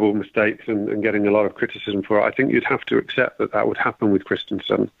terrible mistakes and getting a lot of criticism for it, I think you'd have to accept that would happen with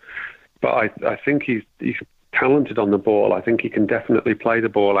Christensen. But I think he's talented on the ball. I think he can definitely play the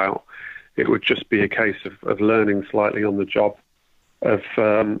ball out. It would just be a case of learning slightly on the job of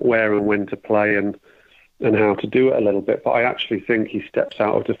where and when to play and how to do it a little bit. But I actually think he steps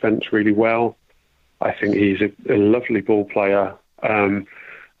out of defence really well. I think he's a lovely ball player.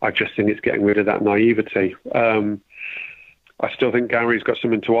 I just think it's getting rid of that naivety. I still think Gary's got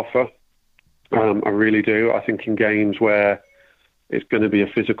something to offer. I really do. I think in games where it's going to be a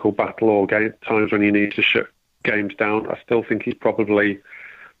physical battle or times when you need to shut games down, I still think he's probably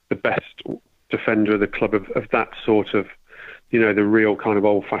the best defender of the club of that sort of, the real kind of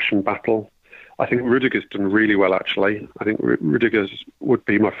old-fashioned battle. I think Rudiger's done really well, actually. I think Rudiger's would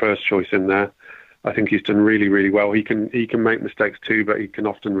be my first choice in there. I think he's done really, really well. He can make mistakes too, but he can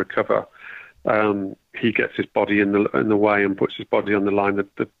often recover. He gets his body in the way and puts his body on the line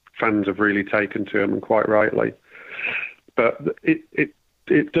that the fans have really taken to him, and quite rightly. But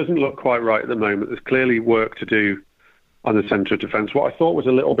it doesn't look quite right at the moment. There's clearly work to do on the centre of defence. What I thought was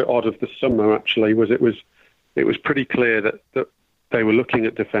a little bit odd of the summer, actually, was it was pretty clear that they were looking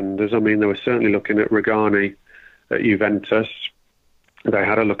at defenders. I mean, they were certainly looking at Regani at Juventus. They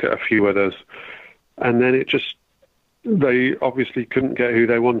had a look at a few others. And then they obviously couldn't get who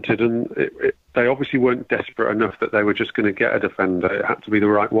they wanted, and they obviously weren't desperate enough that they were just going to get a defender. It had to be the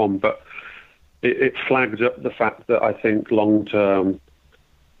right one, but it flagged up the fact that I think long-term,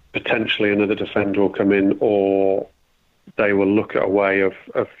 potentially another defender will come in, or they will look at a way of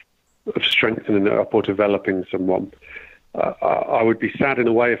strengthening it up or developing someone. I would be sad in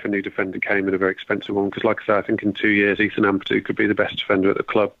a way if a new defender came in, a very expensive one, because like I say, I think in 2 years, Ethan Ampadu could be the best defender at the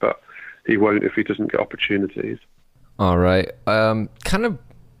club, but he won't if he doesn't get opportunities. All right. Kind of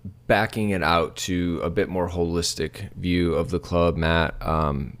backing it out to a bit more holistic view of the club, Matt.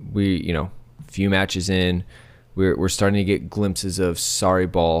 Few matches in, we're starting to get glimpses of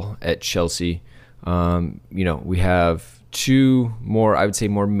Sarri ball at Chelsea. We have two more, I would say,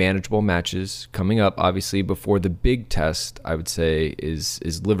 more manageable matches coming up. Obviously, before the big test, I would say is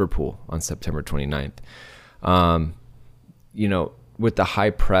Liverpool on September 29th. With the high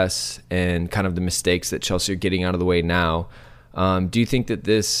press and kind of the mistakes that Chelsea are getting out of the way now, do you think that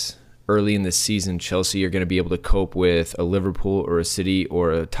this early in the season, Chelsea are going to be able to cope with a Liverpool or a City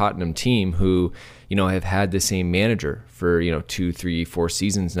or a Tottenham team who, have had the same manager for, 2, 3, 4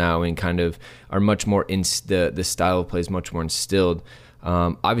 seasons now and kind of are much more the style of play is much more instilled.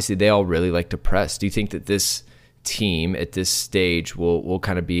 Obviously, they all really like to press. Do you think that this team at this stage will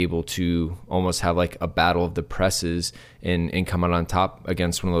kind of be able to almost have like a battle of the presses and come out on top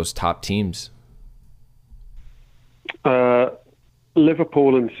against one of those top teams?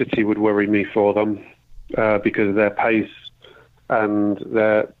 Liverpool and City would worry me for them because of their pace and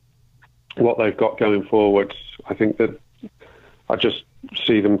what they've got going forwards. I think that I just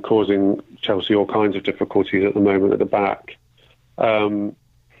see them causing Chelsea all kinds of difficulties at the moment at the back.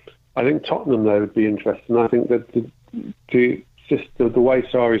 I think Tottenham, though, would be interesting. I think that the way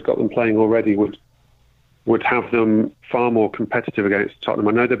Sarri's got them playing already would have them far more competitive against Tottenham.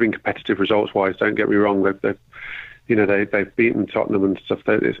 I know they've been competitive results-wise, don't get me wrong. They've beaten Tottenham and stuff.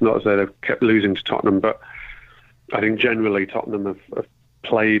 It's not as though they've kept losing to Tottenham, but I think generally Tottenham have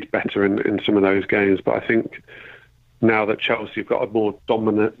played better in some of those games. But I think now that Chelsea have got a more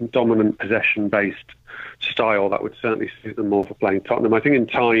dominant possession-based style, that would certainly suit them more for playing Tottenham. I think in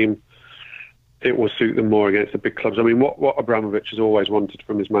time it will suit them more against the big clubs. I mean, what Abramovich has always wanted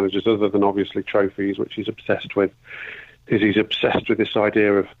from his managers, other than obviously trophies, which he's obsessed with, is he's obsessed with this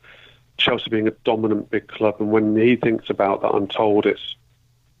idea of Chelsea being a dominant big club. And when he thinks about that, I'm told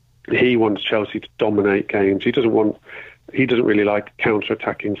he wants Chelsea to dominate games. He doesn't really like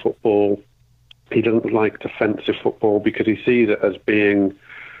counter-attacking football. He doesn't like defensive football because he sees it as being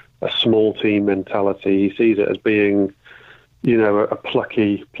a small team mentality. He sees it as being, a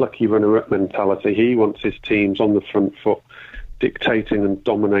plucky runner-up mentality. He wants his teams on the front foot, dictating and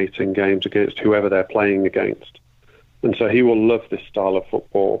dominating games against whoever they're playing against. And so he will love this style of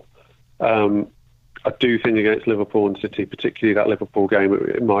football. I do think against Liverpool and City, particularly that Liverpool game,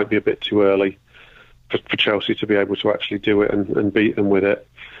 it might be a bit too early for Chelsea to be able to actually do it and beat them with it.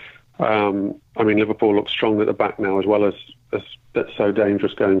 I mean, Liverpool look strong at the back now, as well as that's so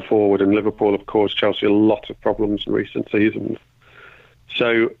dangerous going forward. And Liverpool have caused Chelsea a lot of problems in recent seasons.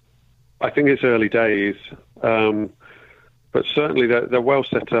 So I think it's early days, but certainly they're well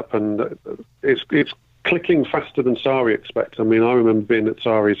set up, and it's clicking faster than Sarri expected. I mean, I remember being at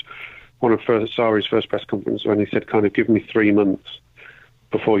one of Sarri's first press conferences when he said, kind of, give me 3 months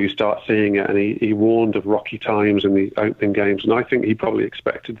before you start seeing it. And he warned of rocky times in the opening games. And I think he probably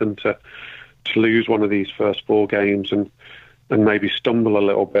expected them to lose one of these first 4 games and maybe stumble a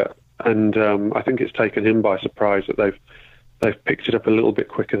little bit. And I think it's taken him by surprise that they've picked it up a little bit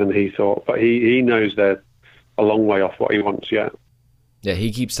quicker than he thought. But he knows they're a long way off what he wants yet. Yeah,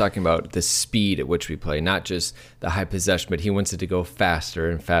 he keeps talking about the speed at which we play, not just the high possession, but he wants it to go faster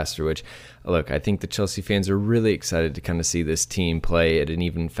and faster, which, look, I think the Chelsea fans are really excited to kind of see this team play at an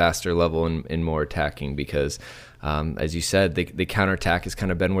even faster level and more attacking because, as you said, the counterattack has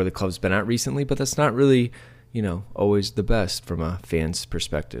kind of been where the club's been at recently, but that's not really, always the best from a fan's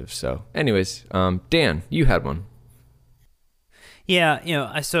perspective. So anyways, Dan, you had one.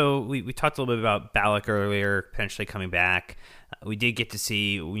 Yeah, so we talked a little bit about Ballack earlier, potentially coming back. We did get to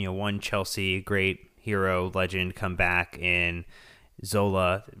see, one Chelsea great hero legend come back in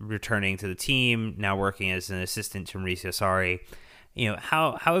Zola, returning to the team, now working as an assistant to Maurizio Sarri.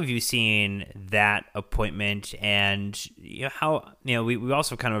 How have you seen that appointment? And how we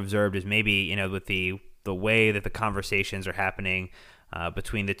also kind of observed is maybe with the way that the conversations are happening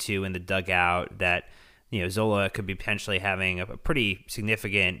between the two in the dugout that. Zola could be potentially having a pretty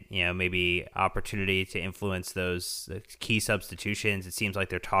significant, maybe opportunity to influence those key substitutions. It seems like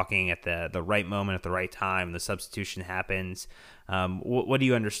they're talking at the right moment, at the right time. The substitution happens. What do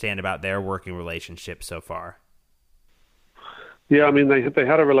you understand about their working relationship so far? Yeah, I mean, they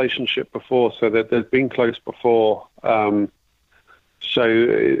had a relationship before, so they've been close before. So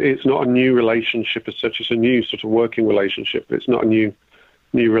it's not a new relationship as such. It's a new sort of working relationship. It's not a new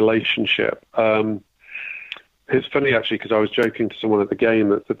relationship. It's funny, actually, because I was joking to someone at the game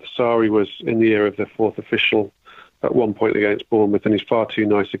that Sarri was in the ear of the 4th official at one point against Bournemouth, and he's far too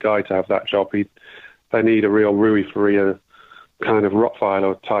nice a guy to have that job. They need a real Rui Faria kind of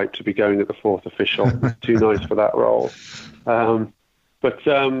Rottweiler type to be going at the 4th official. Too nice for that role. No,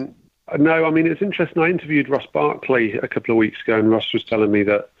 I mean, it's interesting. I interviewed Ross Barkley a couple of weeks ago, and Ross was telling me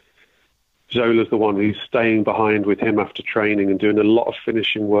that Zola's the one who's staying behind with him after training and doing a lot of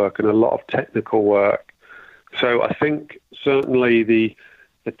finishing work and a lot of technical work. So I think certainly the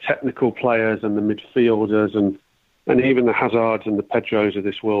technical players and the midfielders and even the Hazards and the Pedros of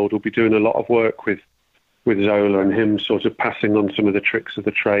this world will be doing a lot of work with Zola and him sort of passing on some of the tricks of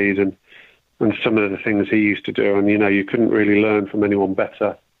the trade and some of the things he used to do. And, you couldn't really learn from anyone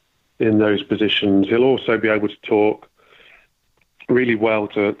better in those positions. He'll also be able to talk really well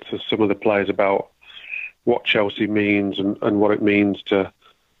to some of the players about what Chelsea means and what it means to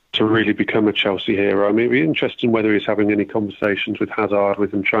really become a Chelsea hero. I mean, it'd be interesting whether he's having any conversations with Hazard,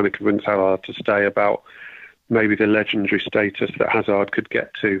 with him trying to convince Hazard to stay, about maybe the legendary status that Hazard could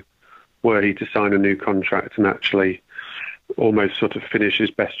get to were he to sign a new contract and actually almost sort of finish his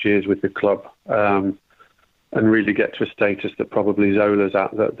best years with the club and really get to a status that probably Zola's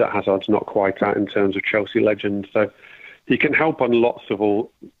at, that Hazard's not quite at in terms of Chelsea legend. So he can help on lots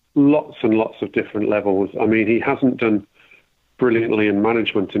and lots of different levels. I mean, he hasn't done brilliantly in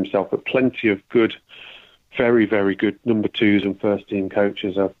management himself, but plenty of good, very, very good number 2s and first team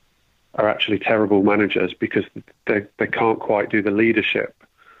coaches are actually terrible managers because they can't quite do the leadership,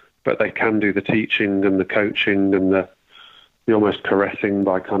 but they can do the teaching and the coaching and the almost caressing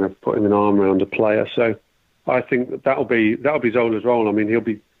by kind of putting an arm around a player. So I think that'll be Zola's role. I mean, he'll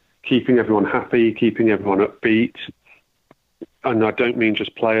be keeping everyone happy, keeping everyone upbeat. And I don't mean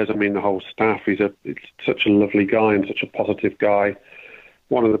just players, I mean the whole staff. It's such a lovely guy and such a positive guy.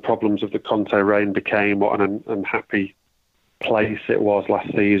 One of the problems of the Conte reign became what an unhappy place it was last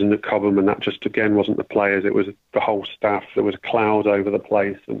season at Cobham, and that just, again, wasn't the players, it was the whole staff. There was a cloud over the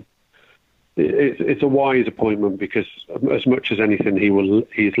place. And it's a wise appointment because as much as anything,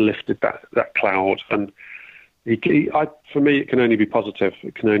 he's lifted that cloud. And for me, it can only be positive.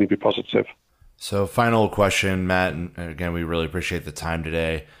 It can only be positive. So final question, Matt, and again, we really appreciate the time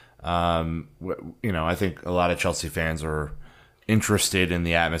today. I think a lot of Chelsea fans are interested in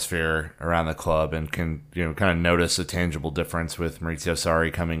the atmosphere around the club and can, kind of notice a tangible difference with Maurizio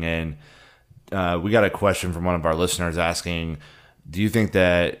Sarri coming in. We got a question from one of our listeners asking, do you think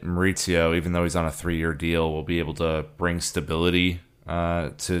that Maurizio, even though he's on a 3-year deal, will be able to bring stability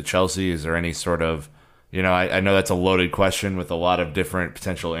to Chelsea? Is there any sort of, I know that's a loaded question with a lot of different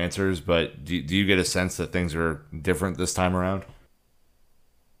potential answers, but do you get a sense that things are different this time around?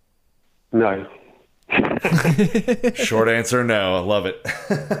 No. Short answer, no. I love it.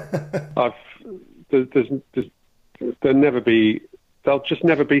 There'll just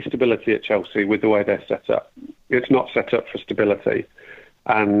never be stability at Chelsea with the way they're set up. It's not set up for stability,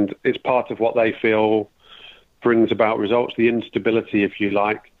 and it's part of what they feel brings about results. The instability, if you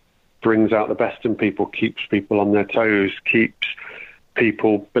like, brings out the best in people, keeps people on their toes, keeps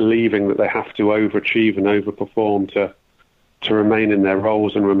people believing that they have to overachieve and overperform to remain in their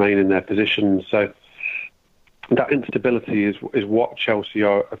roles and remain in their positions. So that instability is what Chelsea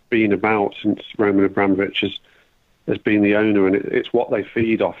have been about since Roman Abramovich has been the owner, and it's what they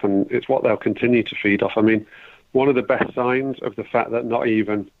feed off, and it's what they'll continue to feed off. I mean, one of the best signs of the fact that not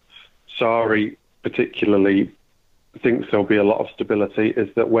even Sarri particularly thinks there'll be a lot of stability is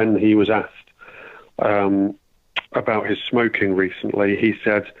that when he was asked about his smoking recently, he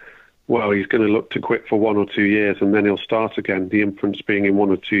said, well, he's going to look to quit for 1 or 2 years and then he'll start again. The inference being in 1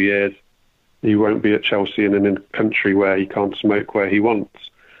 or 2 years, he won't be at Chelsea in a country where he can't smoke where he wants.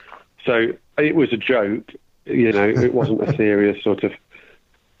 So it was a joke, it wasn't a serious sort of...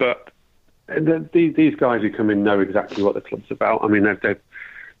 But these guys who come in know exactly what the club's about. I mean,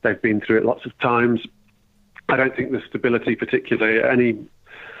 they've been through it lots of times. I don't think there's stability particularly at any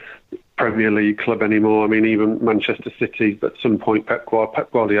Premier League club anymore. I mean, even Manchester City, at some point, Pep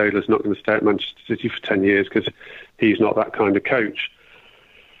Guardiola's not going to stay at Manchester City for 10 years because he's not that kind of coach.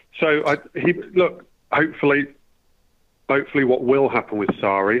 So, hopefully what will happen with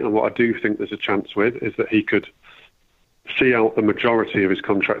Sarri, and what I do think there's a chance with, is that he could see out the majority of his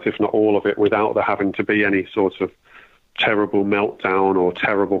contract, if not all of it, without there having to be any sort of terrible meltdown or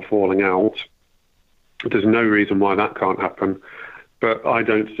terrible falling out. There's no reason why that can't happen. But I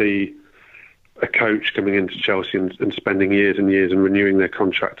don't see a coach coming into Chelsea and spending years and years and renewing their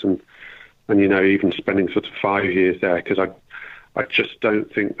contract and even spending sort of 5 years there, because I just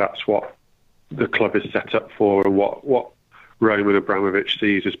don't think that's what the club is set up for and what Roman Abramovich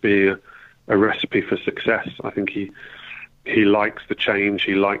sees as being a recipe for success. I think he likes the change,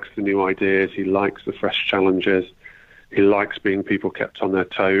 he likes the new ideas, he likes the fresh challenges, he likes being people kept on their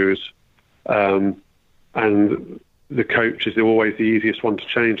toes. And the coach is always the easiest one to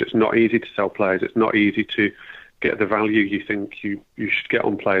change. It's not easy to sell players. It's not easy to get the value you think you should get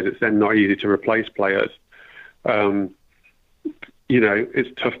on players. It's then not easy to replace players.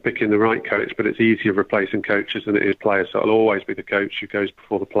 It's tough picking the right coach, but it's easier replacing coaches than it is players. So it'll always be the coach who goes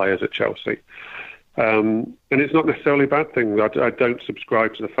before the players at Chelsea. And it's not necessarily a bad thing. I don't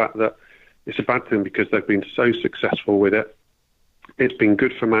subscribe to the fact that it's a bad thing because they've been so successful with it. It's been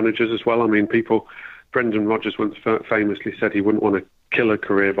good for managers as well. I mean, Brendan Rodgers once famously said he wouldn't want to kill a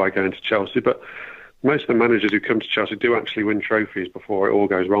career by going to Chelsea, but most of the managers who come to Chelsea do actually win trophies before it all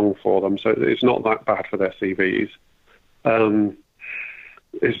goes wrong for them, so it's not that bad for their CVs.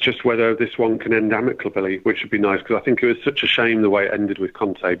 It's just whether this one can end amicably, which would be nice, because I think it was such a shame the way it ended with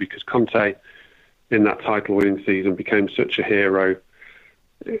Conte, because Conte, in that title-winning season, became such a hero.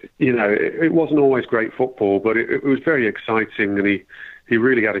 It wasn't always great football, but it was very exciting, and he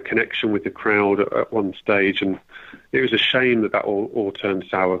really had a connection with the crowd at one stage, and it was a shame that all turned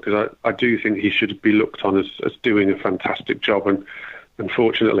sour, because I do think he should be looked on as doing a fantastic job, and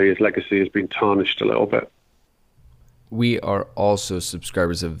unfortunately his legacy has been tarnished a little bit. We are also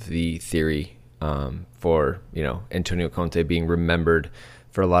subscribers of the theory for Antonio Conte being remembered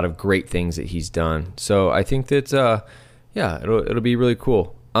for a lot of great things that he's done. So I think that it'll be really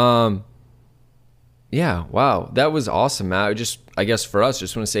cool. Yeah, wow, that was awesome, Matt. I guess for us,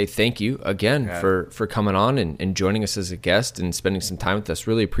 just want to say thank you again for coming on and joining us as a guest and spending some time with us.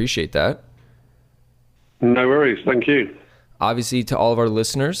 Really appreciate that. No worries, thank you. Obviously, to all of our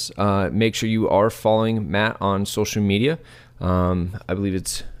listeners, make sure you are following Matt on social media. I believe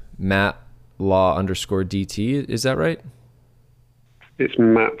it's Matt_Law_DT. Is that right? It's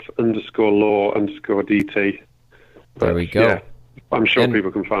Matt_Law_DT. There we go. Yeah, I'm sure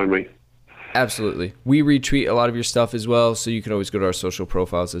people can find me. Absolutely. We retweet a lot of your stuff as well, so you can always go to our social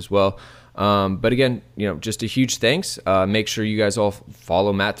profiles as well. But again, just a huge thanks. Make sure you guys all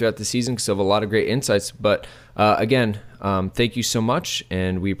follow Matt throughout the season because he'll have a lot of great insights. But again, thank you so much,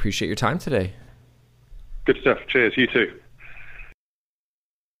 and we appreciate your time today. Good stuff. Cheers. You too.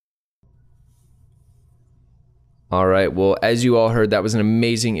 All right. Well, as you all heard, that was an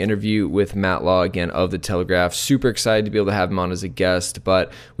amazing interview with Matt Law, again, of The Telegraph. Super excited to be able to have him on as a guest,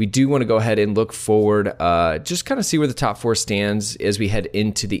 but we do want to go ahead and look forward, just kind of see where the top four stands as we head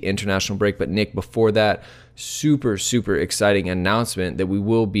into the international break. But Nick, before that, super, super exciting announcement that we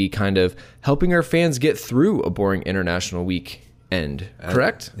will be kind of helping our fans get through a boring international weekend,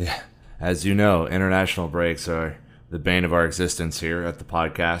 correct? Yeah. As you know, international breaks are the bane of our existence here at the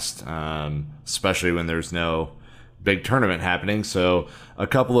podcast, especially when there's no big tournament happening. So a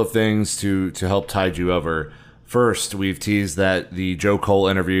couple of things to help tide you over. First, we've teased that the Joe Cole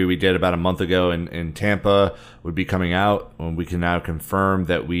interview we did about a month ago in Tampa would be coming out. And we can now confirm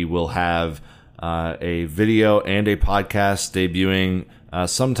that we will have a video and a podcast debuting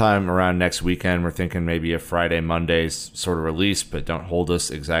sometime around next weekend. We're thinking maybe a Friday, Monday sort of release, but don't hold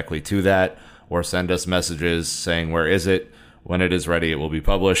us exactly to that, or send us messages saying where is it. When it is ready, it will be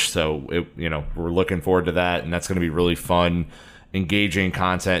published. So, we're looking forward to that, and that's going to be really fun, engaging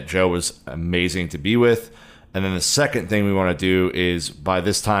content. Joe was amazing to be with. And then the second thing we want to do is by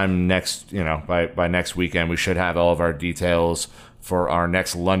this time by next weekend, we should have all of our details for our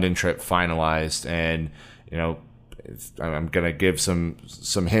next London trip finalized. And, I'm going to give some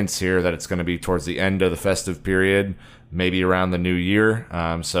hints here that it's going to be towards the end of the festive period, maybe around the new year.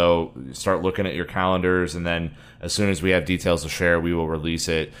 So start looking at your calendars, and then as soon as we have details to share, we will release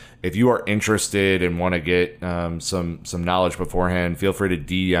it. If you are interested and want to get some knowledge beforehand, feel free to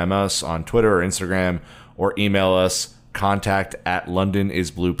DM us on Twitter or Instagram, or email us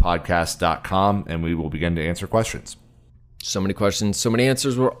contact@londonisbluepodcast.com, and we will begin to answer questions. So many questions, so many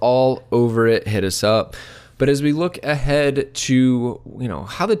answers. We're all over it. Hit us up. But as we look ahead to,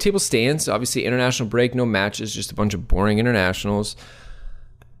 how the table stands, obviously international break, no matches, just a bunch of boring internationals.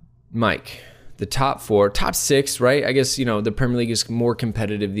 Mike, the top 6, right? I guess, the Premier League is more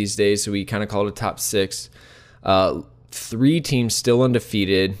competitive these days, so we kind of call it a top 6. 3 teams still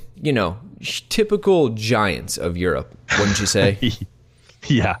undefeated, typical giants of Europe, wouldn't you say?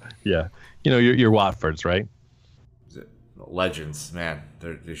 Yeah. Your Watfords, right? Legends, man.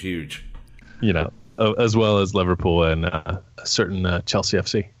 They're huge. As well as Liverpool and a certain Chelsea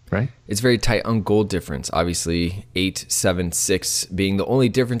FC, right? It's very tight on goal difference. Obviously, 8, 7, 6 being the only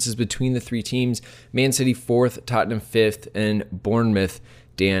differences between the 3 teams. Man City 4th, Tottenham 5th, and Bournemouth,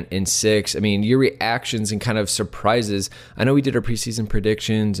 Dan, in 6th. I mean, your reactions and kind of surprises. I know we did our preseason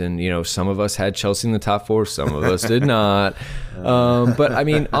predictions, and some of us had Chelsea in the top 4, some of us did not. But I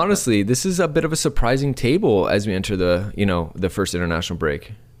mean, honestly, this is a bit of a surprising table as we enter the first international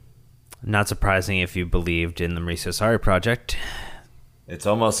break. Not surprising if you believed in the Mauricio Sarri project. It's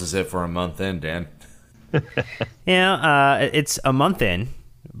almost as if we're a month in, Dan. Yeah, it's a month in,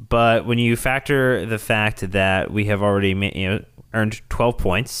 but when you factor the fact that we have already earned 12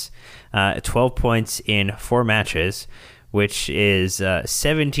 points, 12 points in 4 matches, which is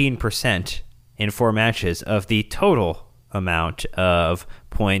 17% in 4 matches of the total amount of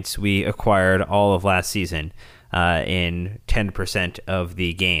points we acquired all of last season. In 10% of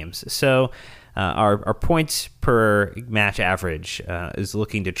the games. So our points per match average is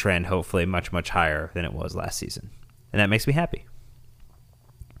looking to trend hopefully much, much higher than it was last season. And that makes me happy.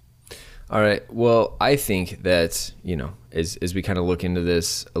 All right. Well, I think that, as we kind of look into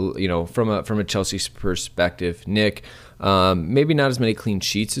this, from a Chelsea perspective, Nick, maybe not as many clean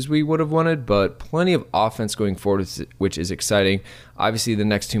sheets as we would have wanted, but plenty of offense going forward, which is exciting. Obviously, the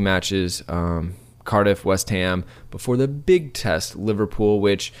next 2 matches, Cardiff, West Ham, before the big test, Liverpool,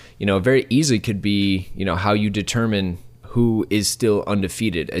 which, very easily could be, how you determine who is still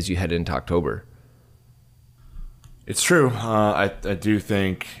undefeated as you head into October. It's true. I do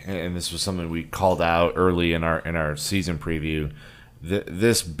think, and this was something we called out early in our season preview,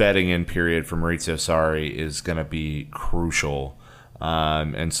 this betting in period for Mauricio Sarri is going to be crucial.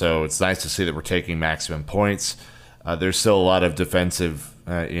 And so it's nice to see that we're taking maximum points. There's still a lot of defensive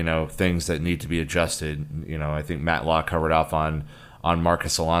things that need to be adjusted. I think Matt Law covered off on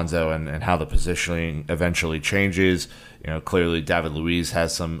Marcus Alonso and how the positioning eventually changes. Clearly David Luiz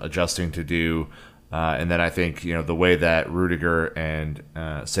has some adjusting to do. And then I think, the way that Rudiger and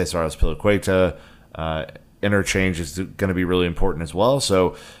Cesar Azpilicueta interchange is going to be really important as well.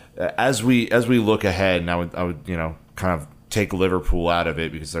 So as we look ahead, and I would kind of take Liverpool out of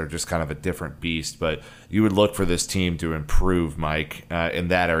it because they're just kind of a different beast, but you would look for this team to improve, Mike, in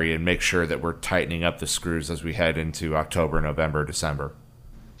that area and make sure that we're tightening up the screws as we head into October, November, December.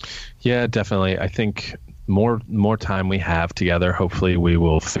 Yeah, definitely. I think more time we have together, hopefully we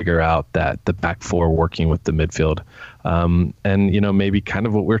will figure out that the back 4 working with the midfield, and maybe kind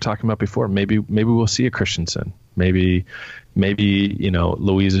of what we were talking about before. Maybe we'll see a Christensen. Maybe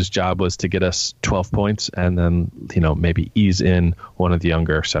Luiz's job was to get us 12 points and then maybe ease in one of the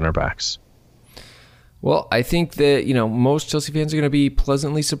younger center backs. Well, I think that, most Chelsea fans are going to be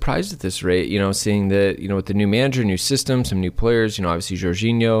pleasantly surprised at this rate, seeing that, with the new manager, new system, some new players, obviously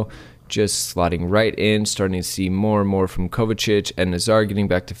Jorginho just slotting right in, starting to see more and more from Kovacic and Nazar getting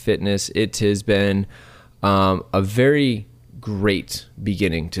back to fitness. It has been a very great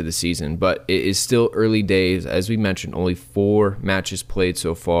beginning to the season, but it is still early days. As we mentioned, only 4 matches played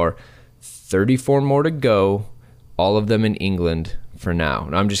so far, 34 more to go, all of them in England for now.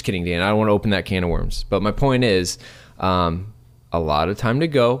 No, I'm just kidding, Dan. I don't want to open that can of worms. But my point is, a lot of time to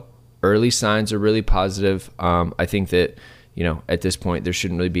go. Early signs are really positive. I think that, at this point, there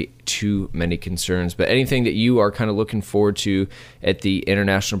shouldn't really be too many concerns. But anything that you are kind of looking forward to at the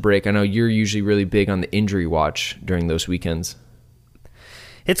international break? I know you're usually really big on the injury watch during those weekends.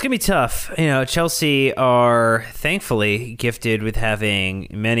 It's going to be tough. Chelsea are thankfully gifted with having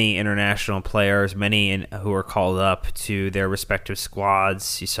many international players, many who are called up to their respective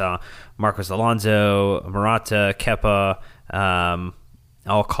squads. You saw Marcos Alonso, Morata, Kepa,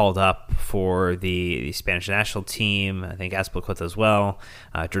 all called up for the Spanish national team. I think Azpilicueta as well.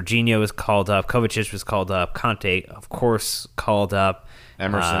 Jorginho was called up. Kovacic was called up. Conte, of course, called up.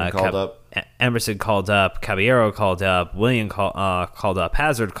 Emerson called up. Emerson called up. Caballero called up. Willian called up.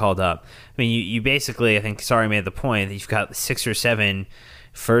 Hazard called up. I mean, you basically, I think Sarri made the point that you've got 6 or 7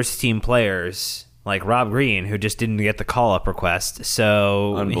 first-team players like Rob Green who just didn't get the call-up request.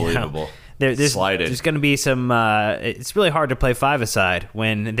 So unbelievable. There's going to be some. It's really hard to play 5-a-side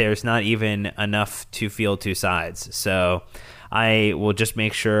when there's not even enough to field 2 sides. So I will just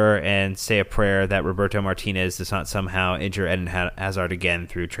make sure and say a prayer that Roberto Martinez does not somehow injure Eden Hazard again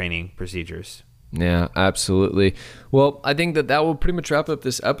through training procedures. Yeah, absolutely. Well, I think that will pretty much wrap up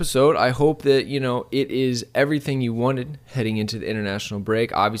this episode. I hope that, it is everything you wanted heading into the international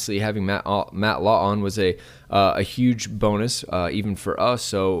break. Obviously, having Matt Law on was a huge bonus, even for us.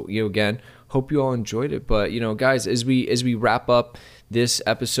 So, again, hope you all enjoyed it. But, guys, as we wrap up this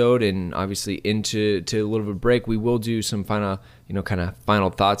episode and obviously into a little bit of break, we will do some final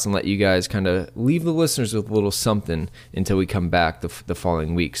thoughts and let you guys kind of leave the listeners with a little something until we come back the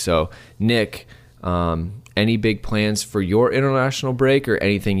following week. So, Nick, any big plans for your international break or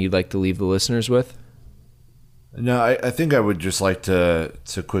anything you'd like to leave the listeners with? No, I think I would just like to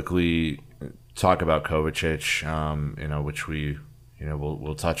quickly talk about Kovacic, which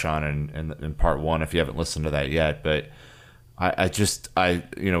we'll touch on in part 1 if you haven't listened to that yet. But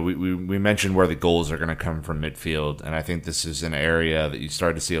we mentioned where the goals are going to come from midfield, and I think this is an area that you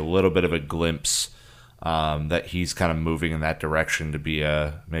start to see a little bit of a glimpse that he's kind of moving in that direction to be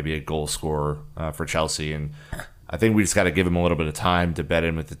maybe a goal scorer for Chelsea. And I think we just got to give him a little bit of time to bed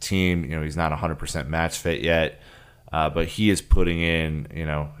in with the team. He's not 100% match fit yet, but he is putting in,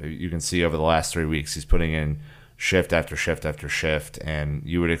 you can see over the last 3 weeks, he's putting in shift after shift after shift, and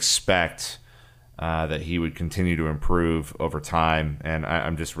you would expect that he would continue to improve over time. And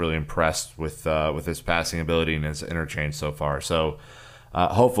I'm just really impressed with his passing ability and his interchange so far. So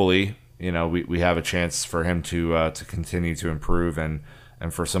hopefully, we have a chance for him to continue to improve, and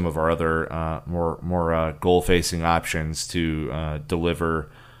for some of our other more goal-facing options to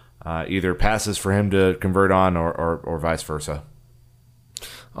deliver either passes for him to convert on or vice versa.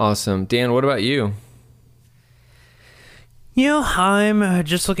 Awesome. Dan, what about you? I'm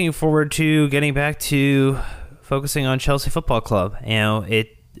just looking forward to getting back to focusing on Chelsea Football Club.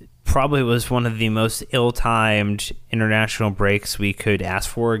 It probably was one of the most ill-timed international breaks we could ask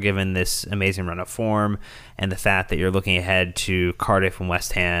for, given this amazing run of form and the fact that you're looking ahead to Cardiff and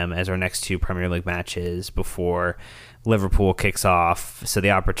West Ham as our next 2 Premier League matches before Liverpool kicks off. So the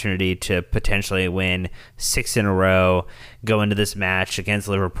opportunity to potentially win 6 in a row, go into this match against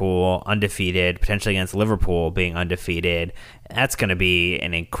Liverpool undefeated, potentially against Liverpool being undefeated, that's going to be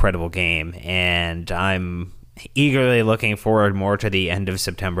an incredible game. And I'm eagerly looking forward more to the end of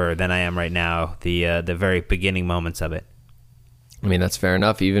September than I am right now, the very beginning moments of it. I mean, that's fair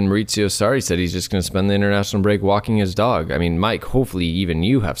enough. Even Maurizio Sarri said he's just going to spend the international break walking his dog. I mean, Mike, hopefully even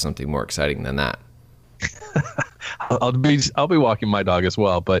you have something more exciting than that. I'll be walking my dog as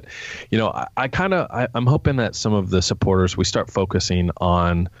well, but I'm hoping that some of the supporters, we start focusing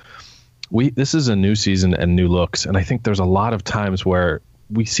on this is a new season and new looks, and I think there's a lot of times where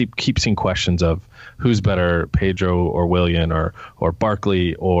we keep seeing questions of who's better, Pedro or Willian or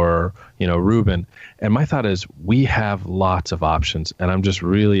Barkley or Ruben, and my thought is we have lots of options, and I'm just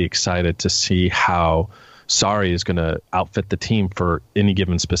really excited to see how Sarri is going to outfit the team for any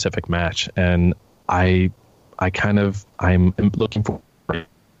given specific match, and I'm looking for,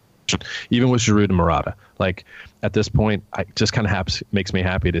 even with Giroud and Morata. Like at this point, I just kind of makes me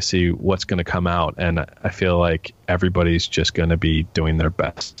happy to see what's going to come out, and I feel like everybody's just going to be doing their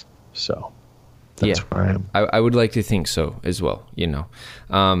best. So that's where I am. I would like to think so as well,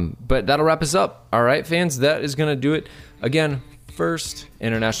 But that'll wrap us up. All right, fans, that is going to do it. Again, first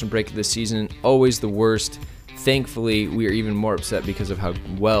international break of the season, always the worst. Thankfully, we are even more upset because of how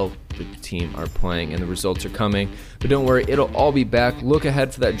well the team are playing and the results are coming. But don't worry, it'll all be back. Look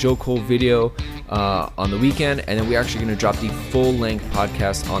ahead for that Joe Cole video on the weekend, and then we're actually going to drop the full-length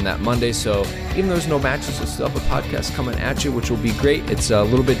podcast on that Monday. So even though there's no matches, we'll still have a podcast coming at you, which will be great. It's a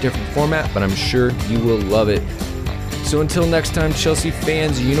little bit different format, but I'm sure you will love it. So until next time, Chelsea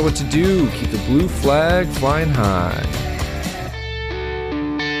fans, you know what to do. Keep the blue flag flying high.